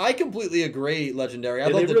 I completely agree, Legendary. I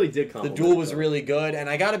thought they really did the duel was really good. And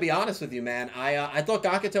I got to be honest with you, man. I thought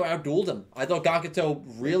Gakuto outdueled him. I thought Gakuto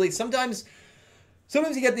really... Sometimes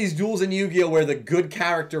you get these duels in Yu-Gi-Oh! Where the good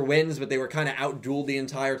character wins, but they were kind of outdueled the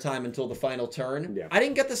entire time until the final turn. Yeah. I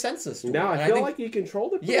didn't get the sense this duel. No, I feel like he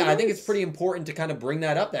controlled it. Yeah, I think it's pretty important to kind of bring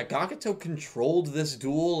that up, that Gakuto controlled this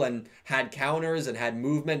duel and had counters and had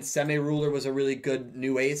movement. Semi-Ruler was a really good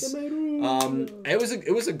new ace.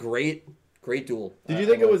 It was a great duel. Did you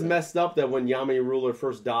think it was messed up that when Yami Ruler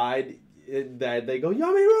first died, that they go, Yami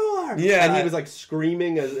Ruler! Yeah. And he was like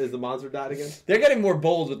screaming as the monster died again? They're getting more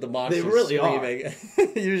bold with the monsters. They really screaming.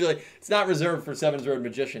 Usually, it's not reserved for Sevens Road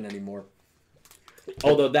Magician anymore.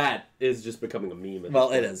 Although that is just becoming a meme.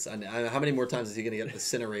 Well, it is. And how many more times is he going to get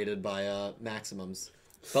incinerated by Maximums?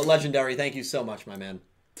 But Legendary, thank you so much, my man.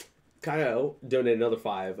 Kyle donated another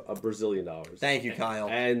 $5 Brazilian. Thank you, Kyle.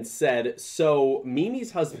 And said, so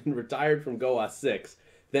Mimi's husband retired from Goa 6.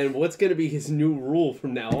 Then what's going to be his new rule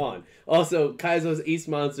from now on? Also, Kaizo's Ace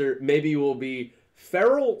Monster maybe will be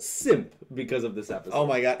Feral Simp because of this episode. Oh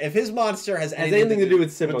my god. If his monster has anything to do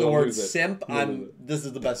with Simp, with the word Simp, this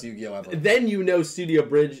is the best Yu-Gi-Oh! Ever. Then you know Studio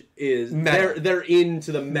Bridge is... Meta. They're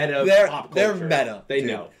into the meta pop culture. They're meta. They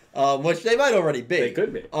dude. know. Which they might already be. They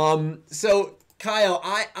could be. So, Kyle,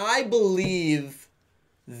 I believe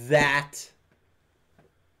that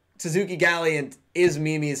Suzuki Galient is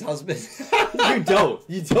Mimi's husband. You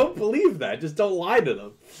don't believe that. Just don't lie to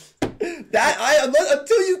them.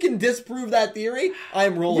 Until you can disprove that theory,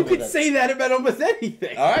 I'm rolling with it. You can say that about almost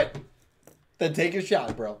anything. All right. Then take your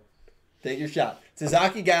shot, bro. Take your shot.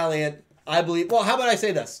 Tazaki Galient, I believe... Well, how about I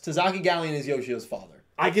say this? Tazaki Galient is Yoshio's father.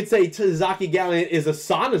 I could say Tazaki Galient is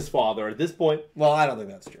Asana's father at this point. Well, I don't think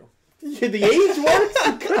that's true. The age works?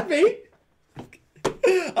 It could be.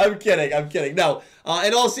 I'm kidding. No,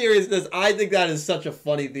 in all seriousness, I think that is such a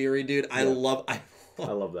funny theory, dude. I love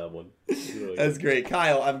that one. Really That's great.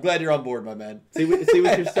 Kyle, I'm glad you're on board, my man. See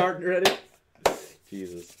what you're starting already?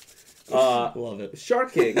 Jesus. Love it.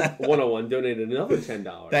 Shark King 101 donated another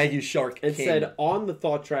 $10. Thank you, Shark King. And said, on the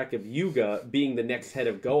thought track of Yuga being the next head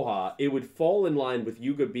of Goha, it would fall in line with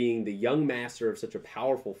Yuga being the young master of such a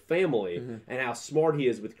powerful family and how smart he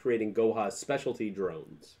is with creating Goha's specialty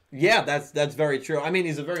drones. Yeah, that's very true. I mean,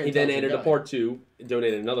 he's a very He then added a part 2,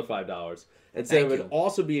 donated another $5, and said it would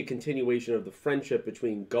also be a continuation of the friendship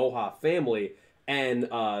between Goha family and,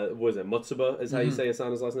 what is it, Mutsuba is how you say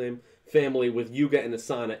Asana's last name? Family with Yuga and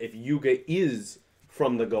Asana if Yuga is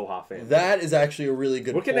from the Goha family. That is actually a really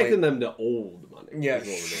good point. We're connecting them to old money. Yeah.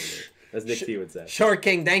 As Nick T would say. Shark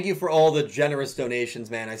King, thank you for all the generous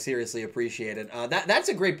donations, man. I seriously appreciate it. That's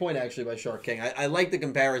a great point, actually, by Shark King. I like the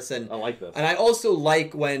comparison. I like this. And I also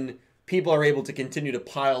like when people are able to continue to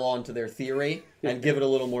pile on to their theory and give it a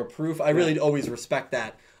little more proof. I really always respect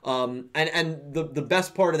that. And the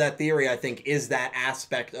best part of that theory, I think, is that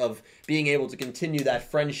aspect of being able to continue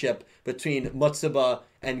that friendship between Mutsuba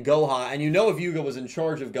and Goha. And if Yuga was in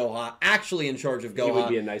charge of Goha, actually in charge of Goha, he would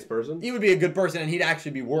be a nice person. He would be a good person, and he'd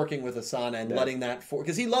actually be working with Asana and letting that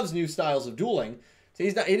because he loves new styles of dueling. So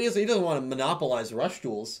he doesn't want to monopolize rush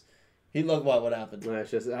duels. He loved what happened. It's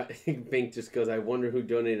just I think Bink just goes, I wonder who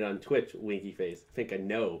donated on Twitch, winky face. I think I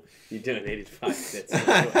know you donated 5 cents.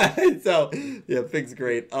 So yeah, Bink's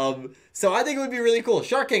great. So I think it would be really cool.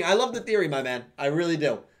 Shark King, I love the theory, my man. I really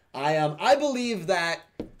do. I believe that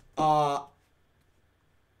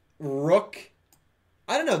Rook.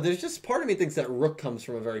 I don't know. There's just part of me thinks that Rook comes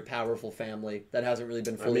from a very powerful family that hasn't really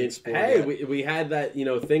been fully explored. Hey, yet. we had that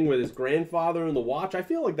thing with his grandfather and the watch. I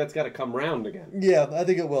feel like that's got to come round again. Yeah, I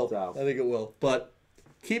think it will. So. I think it will. But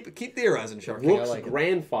keep theorizing, Shark King. Rook's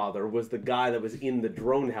grandfather was the guy that was in the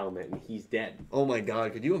drone helmet, and he's dead. Oh my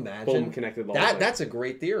God! Could you imagine? Boom, connected all the way. That's a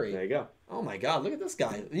great theory. There you go. Oh my God! Look at this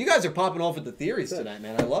guy. You guys are popping off with the theories tonight,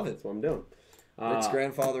 man. I love it. That's what I'm doing. Rick's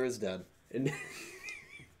grandfather is dead. And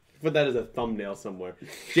put that as a thumbnail somewhere.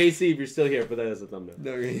 JC, if you're still here, put that as a thumbnail.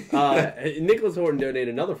 Nicholas Horton donated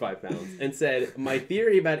another £5 and said, my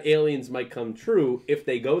theory about aliens might come true if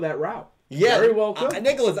they go that route. Yeah, very well could.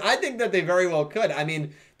 Nicholas, I think that they very well could. I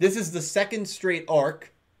mean, this is the second straight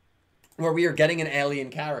arc where we are getting an alien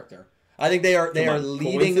character. I think they are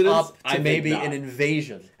leading up to maybe an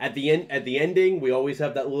invasion. At the ending, we always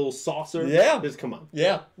have that little saucer. Yeah, just come on.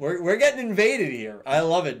 Yeah, we're getting invaded here. I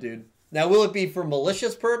love it, dude. Now, will it be for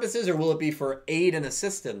malicious purposes or will it be for aid and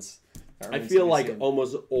assistance? I feel like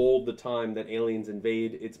almost all the time that aliens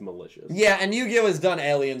invade, it's malicious. Yeah, and Yu-Gi-Oh! Has done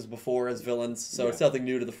aliens before as villains, so it's nothing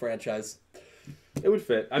new to the franchise. It would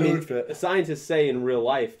fit. I mean, scientists say in real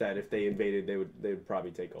life that if they invaded, they would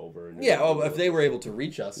probably take over. And if they were able to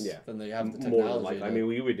reach us, then they have the technology. More than likely. I mean,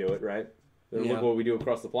 we would do it, right? Look what we do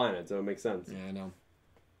across the planet, so it makes sense. Yeah, I know.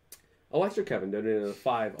 Electra Kevin donated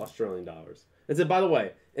 $5 Australian and said, by the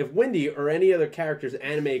way, if Wendy or any other character's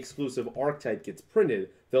anime-exclusive archetype gets printed,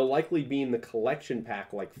 they'll likely be in the collection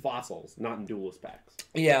pack like Fossils, not in Duelist packs.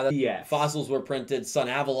 Yeah, Fossils were printed. Sun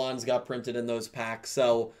Avalons got printed in those packs.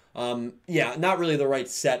 So, not really the right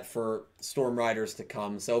set for Storm Riders to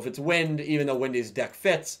come. So if it's Wind, even though Wendy's deck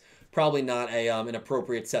fits, probably not an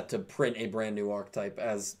appropriate set to print a brand new archetype,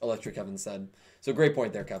 as Electra Kevin said. So great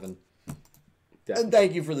point there, Kevin. Definitely. And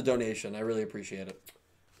thank you for the donation. I really appreciate it.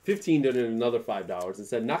 15 donated another $5 and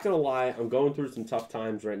said, not going to lie, I'm going through some tough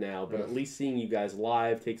times right now, but at least seeing you guys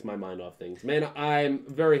live takes my mind off things. Man, I'm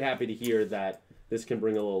very happy to hear that this can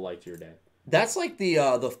bring a little light to your day. That's like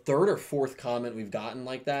the third or fourth comment we've gotten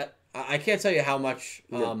like that. I can't tell you how much,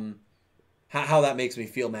 how that makes me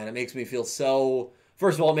feel, man. It makes me feel so...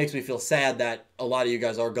 First of all, it makes me feel sad that a lot of you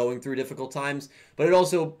guys are going through difficult times, but it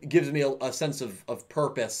also gives me a sense of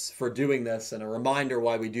purpose for doing this and a reminder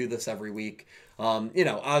why we do this every week.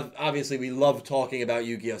 Obviously we love talking about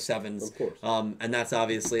Yu-Gi-Oh! Sevens, of course. And that's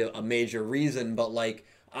obviously a major reason, but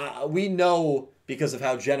we know because of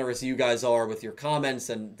how generous you guys are with your comments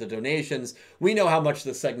and the donations, we know how much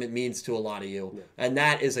this segment means to a lot of you. Yeah. And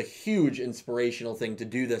that is a huge inspirational thing to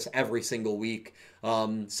do this every single week.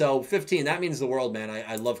 So 15, that means the world, man.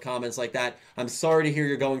 I love comments like that. I'm sorry to hear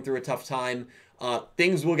you're going through a tough time.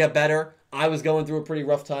 Things will get better. I was going through a pretty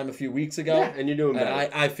rough time a few weeks ago. Yeah, and you're doing better.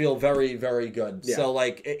 And I feel very, very good. Yeah. So,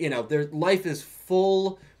 life is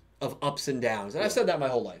full of ups and downs. And I've said that my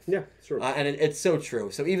whole life. Yeah, sure. And it's so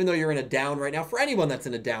true. So even though you're in a down right now, for anyone that's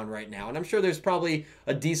in a down right now, and I'm sure there's probably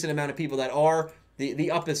a decent amount of people that are,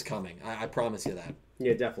 the up is coming. I promise you that.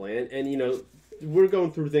 Yeah, definitely. And we're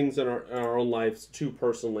going through things in our own lives too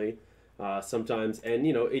personally sometimes. And,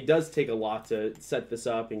 it does take a lot to set this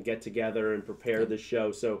up and get together and prepare this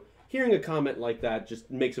show. So hearing a comment like that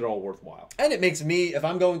just makes it all worthwhile. And it makes me, if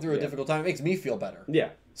I'm going through a difficult time, it makes me feel better. Yeah.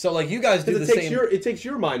 So you guys do the same. It takes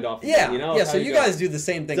your mind off. Yeah, So you guys do the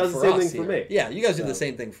same thing for us. Does the same thing for me. Yeah, you guys do the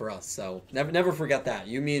same thing for us. So never forget that.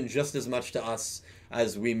 You mean just as much to us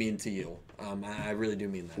as we mean to you. I really do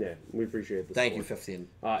mean that. Yeah, we appreciate this. Thank you, 15.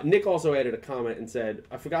 Nick also added a comment and said,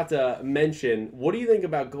 I forgot to mention, what do you think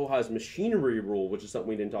about Goha's machinery rule, which is something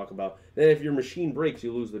we didn't talk about, that if your machine breaks,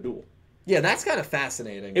 you lose the duel? Yeah, that's kind of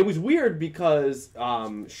fascinating. It was weird because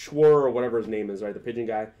Schwer, or whatever his name is, right, the pigeon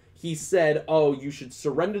guy, he said, you should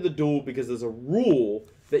surrender the duel because there's a rule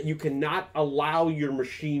that you cannot allow your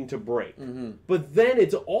machine to break. Mm-hmm. But then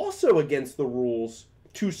it's also against the rules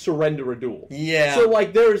to surrender a duel. Yeah. So,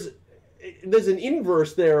 there's an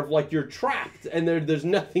inverse there of, you're trapped and there's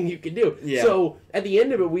nothing you can do. Yeah. So, at the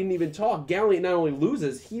end of it, we didn't even talk. Galient not only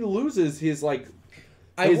loses, he loses his,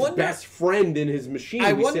 best friend in his machine.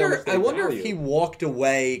 I wonder if he walked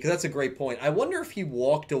away, because that's a great point. I wonder if he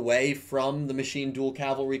walked away from the Machine Duel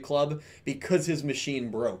Cavalry Club because his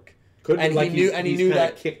machine broke. He knew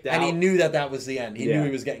that was the end. He knew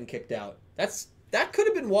he was getting kicked out. That could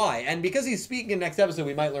have been why. And because he's speaking in next episode,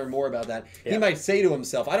 we might learn more about that. Yeah. He might say to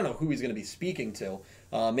himself, I don't know who he's going to be speaking to.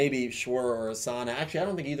 Maybe Schwer or Asana. Actually, I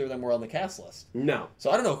don't think either of them were on the cast list. No.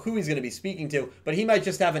 So I don't know who he's going to be speaking to, but he might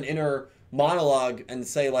just have an inner monologue and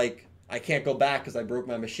say, I can't go back because I broke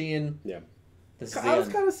my machine. Yeah. I was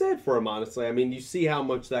kind of sad for him, honestly. I mean, you see how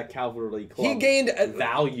much that Cavalry Club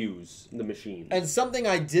values the machine. And something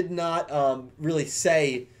I did not really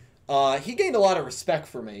say, he gained a lot of respect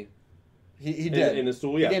for me. He did. In the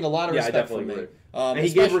stool, yeah. He gained a lot of respect for me. And he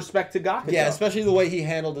gave respect to Gakuto. Yeah, especially the way he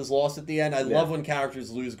handled his loss at the end. I love when characters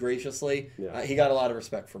lose graciously. Yeah. He got a lot of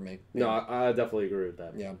respect from me. No, I definitely agree with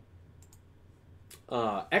that. Yeah.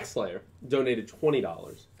 X-Slayer donated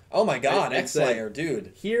 $20. Oh my God, X-Slayer,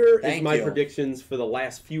 dude. Here is my predictions for the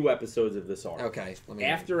last few episodes of this arc. Okay.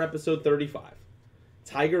 After episode 35,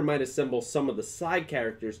 Tiger might assemble some of the side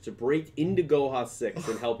characters to break into Goha 6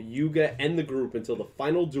 and help Yuga and the group until the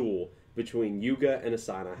final duel between Yuga and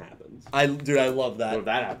Asana happens. I love that. What if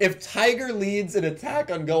that happens? If Tiger leads an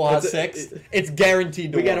attack on Goha 6, it's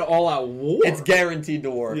guaranteed to work. We got an all-out war. It's guaranteed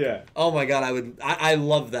to work. Yeah. Oh my god, I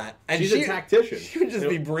love that. And she's a tactician. She would just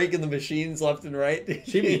be breaking the machines left and right.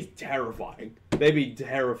 She'd be terrifying. They'd be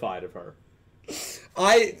terrified of her.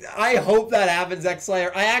 I hope that happens,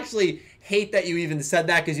 X-Slayer. I actually hate that you even said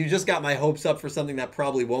that because you just got my hopes up for something that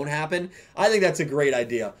probably won't happen. I think that's a great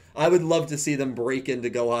idea. I would love to see them break into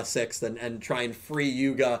Goha 6 and try and free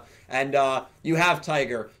Yuga. And you have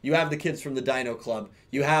Tiger. You have the kids from the Dino Club.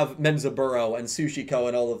 You have Menzaburo and Sushiko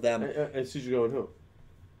and all of them. And Sushiko and who?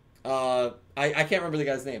 I can't remember the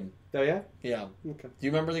guy's name. Oh, yeah? Yeah. Okay. Do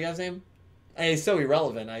you remember the guy's name? Hey, he's so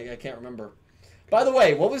irrelevant. I can't remember. By the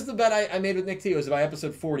way, what was the bet I made with Nick T? It was by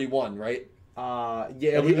episode 41, right?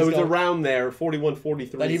 Yeah, it was around there, 41,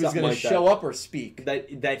 43. That he was going to show up or speak.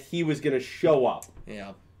 That he was going to show up.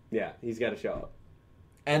 Yeah. Yeah, he's got to show up.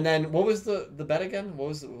 And then what was the bet again?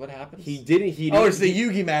 What happened? He didn't. It's the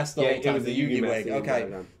Yugi mask the whole time. It was the Yugi mask. wig.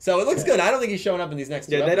 Okay. So it looks good. I don't think he's showing up in these next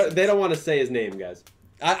two episodes. They don't want to say his name, guys.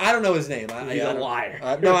 I don't know his name. He's a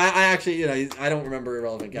liar. No, I actually, I don't remember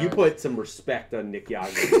irrelevant guy. You put some respect on Nick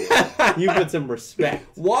Yagi. You put some respect.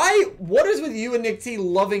 Why? What is with you and Nick T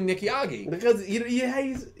loving Nick Yagi? Because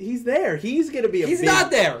he's there. He's gonna be. He's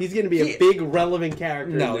not there. He's gonna be a big relevant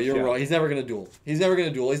character. No, in the you're show. wrong. He's never gonna duel. He's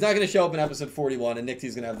not gonna show up in episode 41, and Nick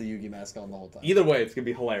T's gonna have the Yugi mask on the whole time. Either way, it's gonna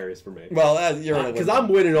be hilarious for me. Well, you're in a because I'm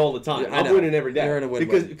winning all the time. Yeah, I'm winning every day. You're in a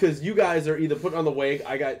win-win. Because you guys are either putting on the wig.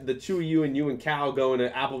 I got the two of you and Cal going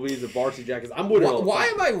to Applebee's at Varsity Jackets. I'm winning all the time. Why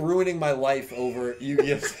am I ruining my life over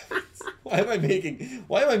Yu-Gi-Oh? Why am I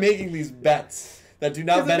making these bets that do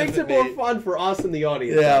not benefit me? It makes it more fun for us and the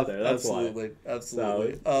audience out there. That's absolutely, why.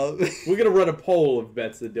 Absolutely. We're gonna run a poll of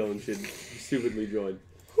bets that Dylan should stupidly join.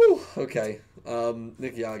 Whew, okay.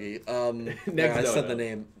 Nick Yagi. Next I said the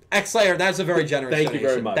name. X-Slayer, that's a very generous donation. Thank you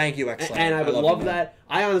very much. Thank you, X-Slayer. And I would love that.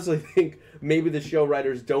 I honestly think maybe the show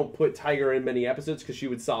writers don't put Tiger in many episodes because she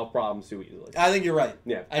would solve problems too easily. I think you're right.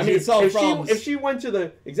 Yeah. I mean, solve problems. If she went to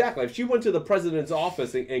the president's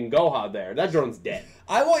office in Goha there, that drone's dead.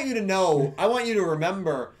 I want you to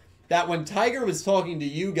remember that when Tiger was talking to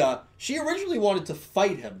Yuga, she originally wanted to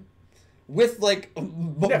fight him. With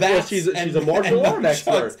bats she's a martial art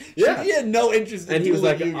expert. Yeah, she had no interest in he was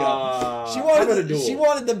like, Yuga. She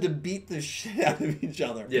wanted them to beat the shit out of each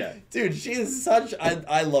other. Yeah, dude, she is such.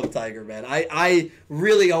 I love Tiger, man. I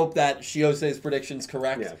really hope that Shiose's prediction's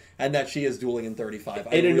correct and that she is dueling in 35.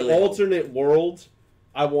 In an alternate world,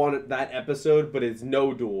 I wanted that episode, but it's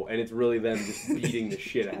no duel, and it's really them just beating the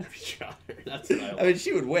shit out of each other. That's what I like. I mean,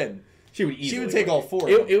 she would win. She would easily She would take all four.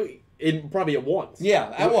 Probably at once.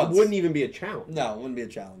 Yeah, at once. It wouldn't even be a challenge. No, it wouldn't be a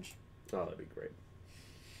challenge. Oh, that'd be great.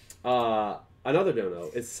 Another dono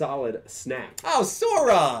is Solid Snack. Oh,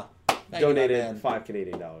 Sora! Donated $5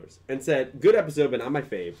 Canadian and said, "Good episode, but not my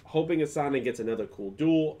fave. Hoping Asana gets another cool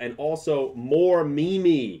duel and also more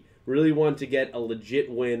Mimi. Really want to get a legit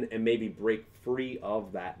win and maybe break free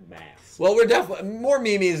of that mask." Well, we're definitely more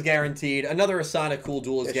Mimi is guaranteed. Another Asana cool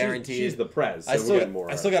duel is guaranteed. She's the prez. So we're getting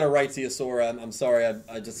more. I still got to write to you, Sora. I'm sorry.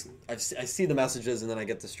 I see the messages and then I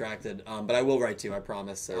get distracted. But I will write to you. I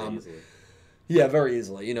promise. Very easily. Yeah, very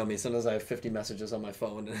easily. You know me. Sometimes I have 50 messages on my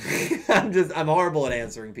phone. I'm horrible at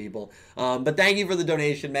answering people. But thank you for the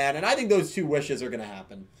donation, man. And I think those two wishes are going to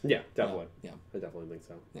happen. Yeah, definitely. Yeah, I definitely think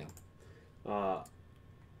so. Yeah.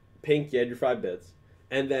 Pink, you had your 5 bits.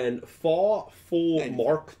 And then Fall Full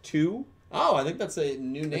Mark II. Oh, I think that's a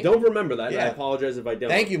new name. I don't remember that. Yeah. I apologize if I don't.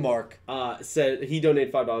 Thank you, Mark. Said he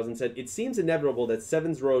donated $5 and said, "It seems inevitable that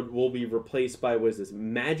Sevens Road will be replaced by, what is this,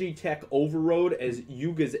 Magitech Overroad as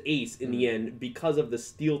Yuga's ace in the end because of the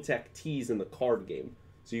Steel Tech tease in the card game."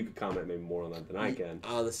 So you could comment maybe more on that than I can.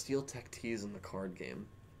 The Steel Tech tease in the card game.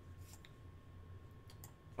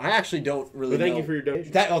 I actually don't really know. Thank you for your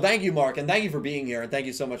donation. Thank you, Mark, and thank you for being here, and thank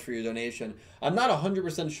you so much for your donation. I'm not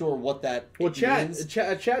 100% sure what that means.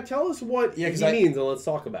 Chat, tell us what he means, and let's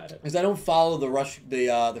talk about it. Because I don't follow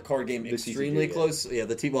the card game extremely TCG, close. Yeah,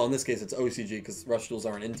 well, in this case, it's OCG, because Rush Duels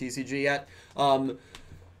aren't in TCG yet.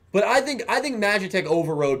 But I think Magitech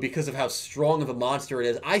Overroad, because of how strong of a monster it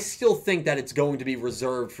is, I still think that it's going to be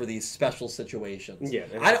reserved for these special situations. Yeah,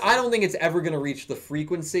 I don't think it's ever going to reach the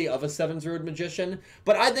frequency of a Sevens Road Magician,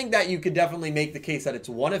 but I think that you could definitely make the case that it's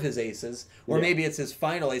one of his aces, or maybe it's his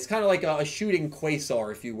final ace, kind of like a shooting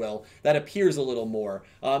Quasar, if you will, that appears a little more.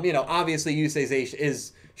 Obviously Yusei's ace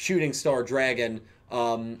is Shooting Star Dragon.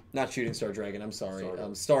 Not Shooting Star Dragon, I'm sorry.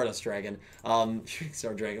 Stardust Dragon. Shooting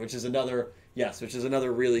Star Dragon, which is another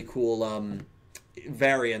really cool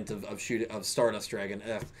variant of Stardust Dragon.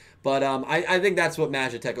 Ugh. But I think that's what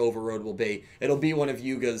Magitech Overroad will be. It'll be one of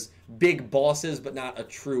Yuga's big bosses, but not a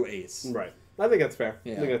true ace. Right. I think that's fair.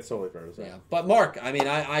 Yeah. I think that's totally fair to say. Yeah. But Mark, I mean,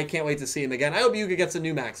 I can't wait to see him again. I hope Yuga gets a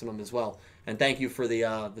new maximum as well. And thank you for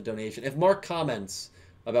the donation. If Mark comments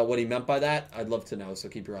about what he meant by that, I'd love to know. So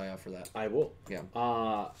keep your eye out for that. I will. Yeah.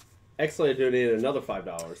 Xlayer donated another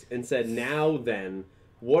 $5 and said, "Now then,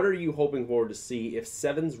 what are you hoping for to see if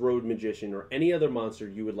Sevens Road Magician or any other monster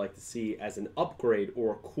you would like to see as an upgrade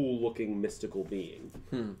or a cool-looking mystical being?"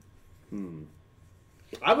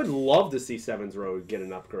 I would love to see Sevens Road get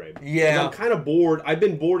an upgrade. Yeah. I'm kind of bored. I've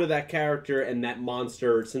been bored of that character and that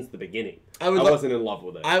monster since the beginning. I wasn't in love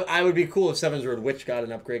with it. I would be cool if Sevens Road Witch got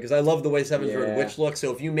an upgrade, because I love the way Sevens Road Witch looks.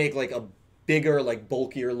 So if you make like a bigger, like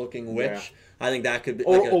bulkier looking Witch, I think that could be...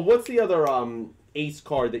 Or what's the other ace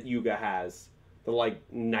card that Yuga has? The like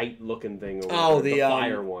knight looking thing. Or the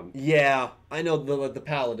fire one. Yeah, I know the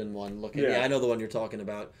paladin one looking. Yeah, I know the one you're talking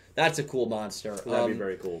about. That's a cool monster. That'd be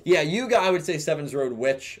very cool. Yeah, Yuga, I would say Sevens Road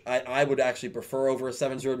Witch. I would actually prefer over a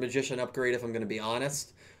Sevens Road Magician upgrade, if I'm going to be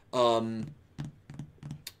honest.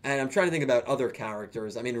 And I'm trying to think about other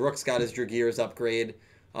characters. I mean, Rook's got his Dragear's upgrade.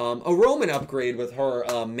 A Roman upgrade with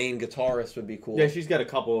her main guitarist would be cool. Yeah, she's got a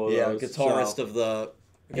couple of those. Guitarist of the...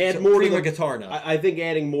 Add more Prima to the Guitarna. I think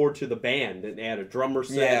adding more to the band and add a drummer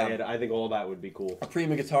set. Yeah. I think all that would be cool. A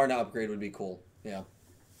Prima Guitarna upgrade would be cool. Yeah.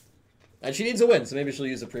 And she needs a win, so maybe she'll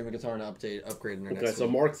use a Prima Guitarna upgrade in her next so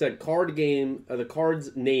win. Mark said the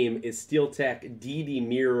card's name is Steel Tech DD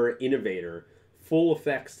Mirror Innovator. Full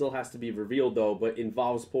effect still has to be revealed, though, but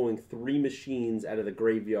involves pulling 3 machines out of the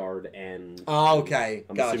graveyard and... Oh, okay.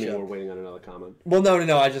 I'm assuming we're waiting on another comment. Well,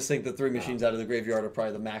 no. I just think the 3 machines out of the graveyard are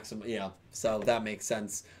probably the maximum. Yeah, so that makes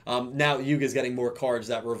sense. Now Yuga's getting more cards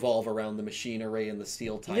that revolve around the machine array and the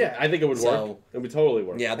steel type. Yeah, I think it would work. It would totally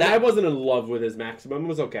work. Yeah, I wasn't in love with his maximum. It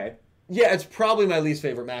was okay. Yeah, it's probably my least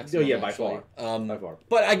favorite maximum. Oh, yeah, actually. by far.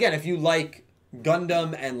 But again, if you like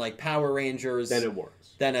Gundam and like Power Rangers... Then it works.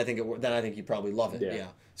 Then I think you probably love it. Yeah.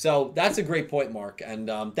 So that's a great point, Mark. And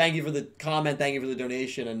thank you for the comment. Thank you for the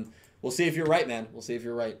donation. And we'll see if you're right, man. We'll see if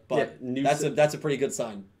you're right. But that's a pretty good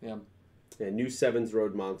sign. Yeah. Yeah. New Sevens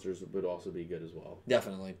Road monsters would also be good as well.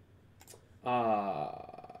 Definitely.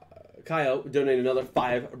 Kyle donated another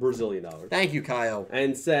 $5 Brazilian. Thank you, Kyle.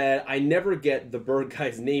 And said, "I never get the bird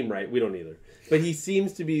guy's name right. We don't either. But he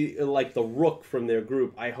seems to be like the Rook from their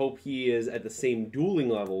group. I hope he is at the same dueling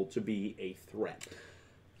level to be a threat."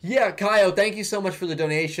 Yeah, Kyle, thank you so much for the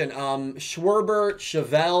donation. Schwerbert,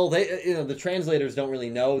 Chevelle, the translators don't really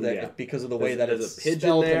know that because of the way that it's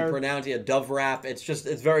spelled and pronounced. Yeah, dove rap. It's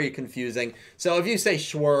very confusing. So if you say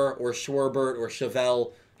Schwer or Schwerbert or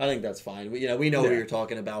Chevelle, I think that's fine. We know who you're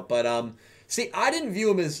talking about. But see, I didn't view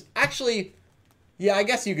him as actually. Yeah, I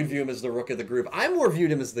guess you can view him as the Rook of the group. I more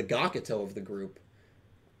viewed him as the Gakuto of the group,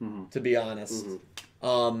 to be honest. Mm-hmm.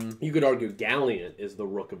 You could argue Galient is the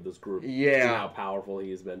Rook of this group. Yeah. And how powerful he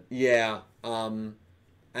has been. Yeah. And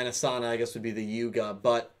Asana, I guess, would be the Yuga.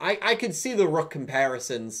 But I could see the Rook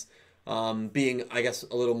comparisons being, I guess,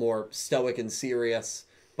 a little more stoic and serious.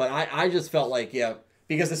 But I just felt like,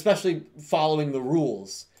 because especially following the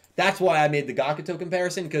rules. That's why I made the Gakuto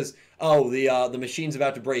comparison, because, the machine's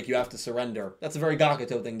about to break, you have to surrender. That's a very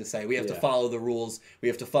Gakuto thing to say. We have to follow the rules. We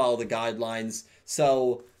have to follow the guidelines.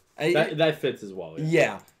 So... That fits as well.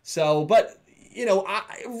 Yeah. So, but,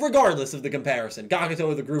 regardless of the comparison,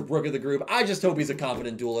 Gakuto of the group, Rook of the group, I just hope he's a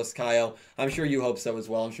confident duelist, Kaio. I'm sure you hope so as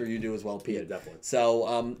well. I'm sure you do as well, Pete. Yeah, definitely.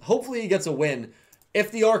 So, hopefully he gets a win.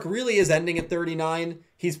 If the arc really is ending at 39,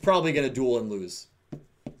 he's probably going to duel and lose.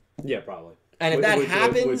 Yeah, probably. And if that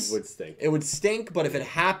happens, would stink. It would stink, but if it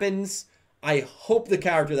happens, I hope the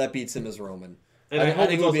character that beats him is Roman. And I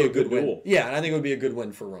think it would be a good win. Yeah, and I think it would be a good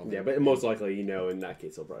win for Roman. Yeah, but most likely, in that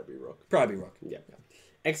case, it'll probably be Rook. Probably Rook. Yeah.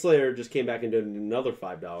 Xlayer just came back and did another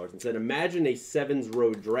 $5 and said, "Imagine a Sevens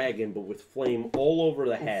Road dragon, but with flame all over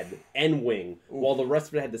the head and wing, while the rest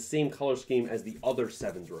of it had the same color scheme as the other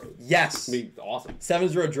Sevens Roads." Yes. It'd be awesome.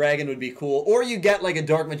 Sevens Road Dragon would be cool. Or you get like a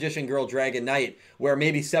Dark Magician Girl Dragon Knight, where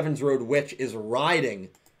maybe Sevens Road Witch is riding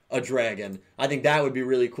a dragon. I think that would be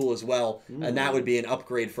really cool as well. And that would be an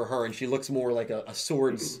upgrade for her. And she looks more like a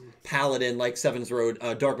swords paladin, like Sevens Road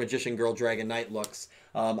Dark Magician Girl Dragon Knight looks.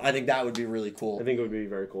 I think that would be really cool. I think it would be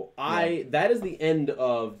very cool. That is the end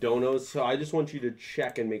of donos, so I just want you to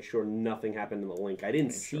check and make sure nothing happened in the link. I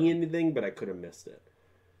didn't see anything, but I could have missed it.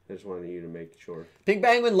 I just wanted you to make sure. Pink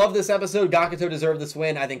Bangman, love this episode. Gakuto deserved this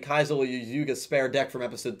win. I think Kaiser will use Yuga's spare deck from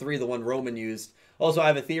episode 3, the one Roman used. Also, I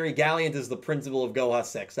have a theory. Galient is the principal of Goha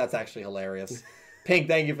 6. That's actually hilarious. Pink,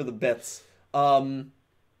 thank you for the bits.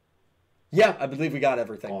 Yeah, I believe we got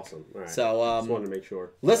everything. Awesome. All right. So, just wanted to make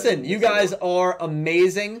sure. Listen, you guys are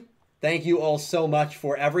amazing. Thank you all so much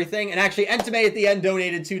for everything. And actually, Entame at the end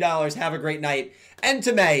donated $2. Have a great night.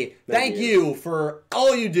 Entame, thank you for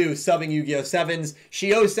all you do subbing Yu-Gi-Oh! Sevens.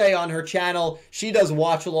 Shiose on her channel. She does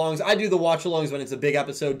watch-alongs. I do the watch-alongs when it's a big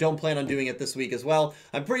episode. Don't plan on doing it this week as well.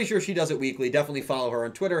 I'm pretty sure she does it weekly. Definitely follow her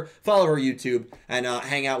on Twitter. Follow her YouTube. And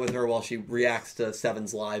hang out with her while she reacts to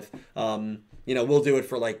Sevens live. You know, we'll do it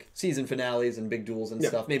for like season finales and big duels and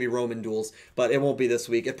stuff. Maybe Roman duels. But it won't be this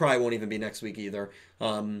week. It probably won't even be next week either.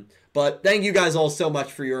 But thank you guys all so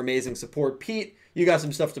much for your amazing support. Pete, you got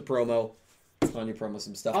some stuff to promo. On your promo,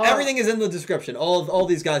 some stuff. Everything is in the description. All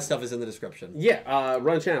these guys' stuff is in the description. Yeah,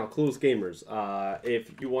 run channel, Clueless Gamers.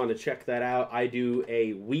 If you want to check that out, I do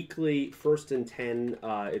a weekly 1st and 10.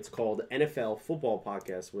 It's called NFL Football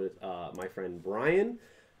Podcast with my friend Brian.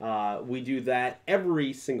 We do that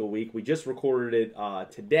every single week. We just recorded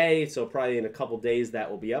it today, so probably in a couple days that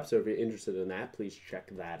will be up. So if you're interested in that, please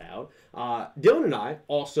check that out. Dylan and I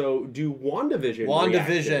also do WandaVision.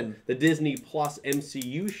 Reaction, the Disney Plus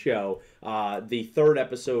MCU show. The 3rd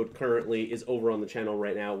episode currently is over on the channel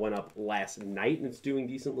right now. It went up last night, and it's doing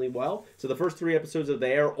decently well. So the first 3 episodes are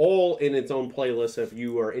there, all in its own playlist. So if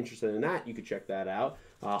you are interested in that, you can check that out.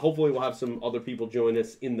 Hopefully we'll have some other people join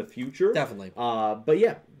us in the future. Definitely. But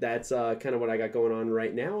yeah, that's kind of what I got going on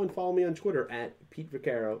right now. And follow me on Twitter at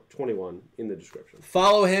PeteVaccaro21 in the description.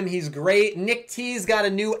 Follow him. He's great. Nick T's got a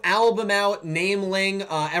new album out, Nameling.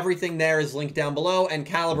 Everything there is linked down below. And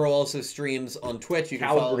Calibro also streams on Twitch. You can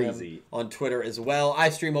follow him on Twitter as well. I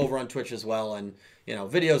stream over on Twitch as well. And, you know,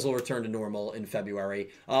 videos will return to normal in February.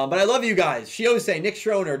 But I love you guys. Shiose, Nick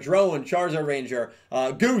Schroner, Drone, Charizard Ranger,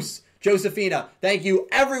 Goose, Josephina, thank you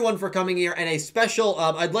everyone for coming here, and a special,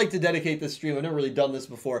 I'd like to dedicate this stream, I've never really done this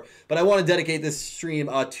before, but I want to dedicate this stream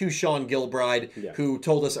to Sean Gilbride, who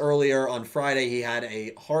told us earlier on Friday he had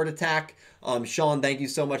a heart attack. Sean, thank you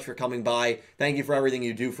so much for coming by. Thank you for everything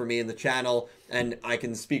you do for me and the channel, and I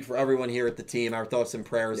can speak for everyone here at the team. Our thoughts and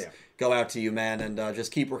prayers go out to you, man, and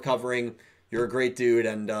just keep recovering. You're a great dude,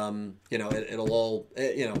 and you know it'll all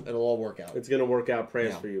work out. It's gonna work out.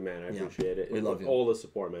 Prayers for you, man. I appreciate it. We love you. All the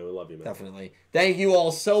support, man. We love you, man. Definitely. Thank you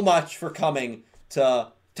all so much for coming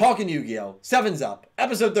to Talking Yu-Gi-Oh! Sevens Up,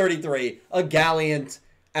 episode 33, a Galient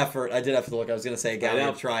effort. I did have to look. I was gonna say a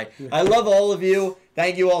Galient try. I love all of you.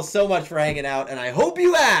 Thank you all so much for hanging out, and I hope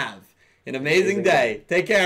you have an amazing day. Take care.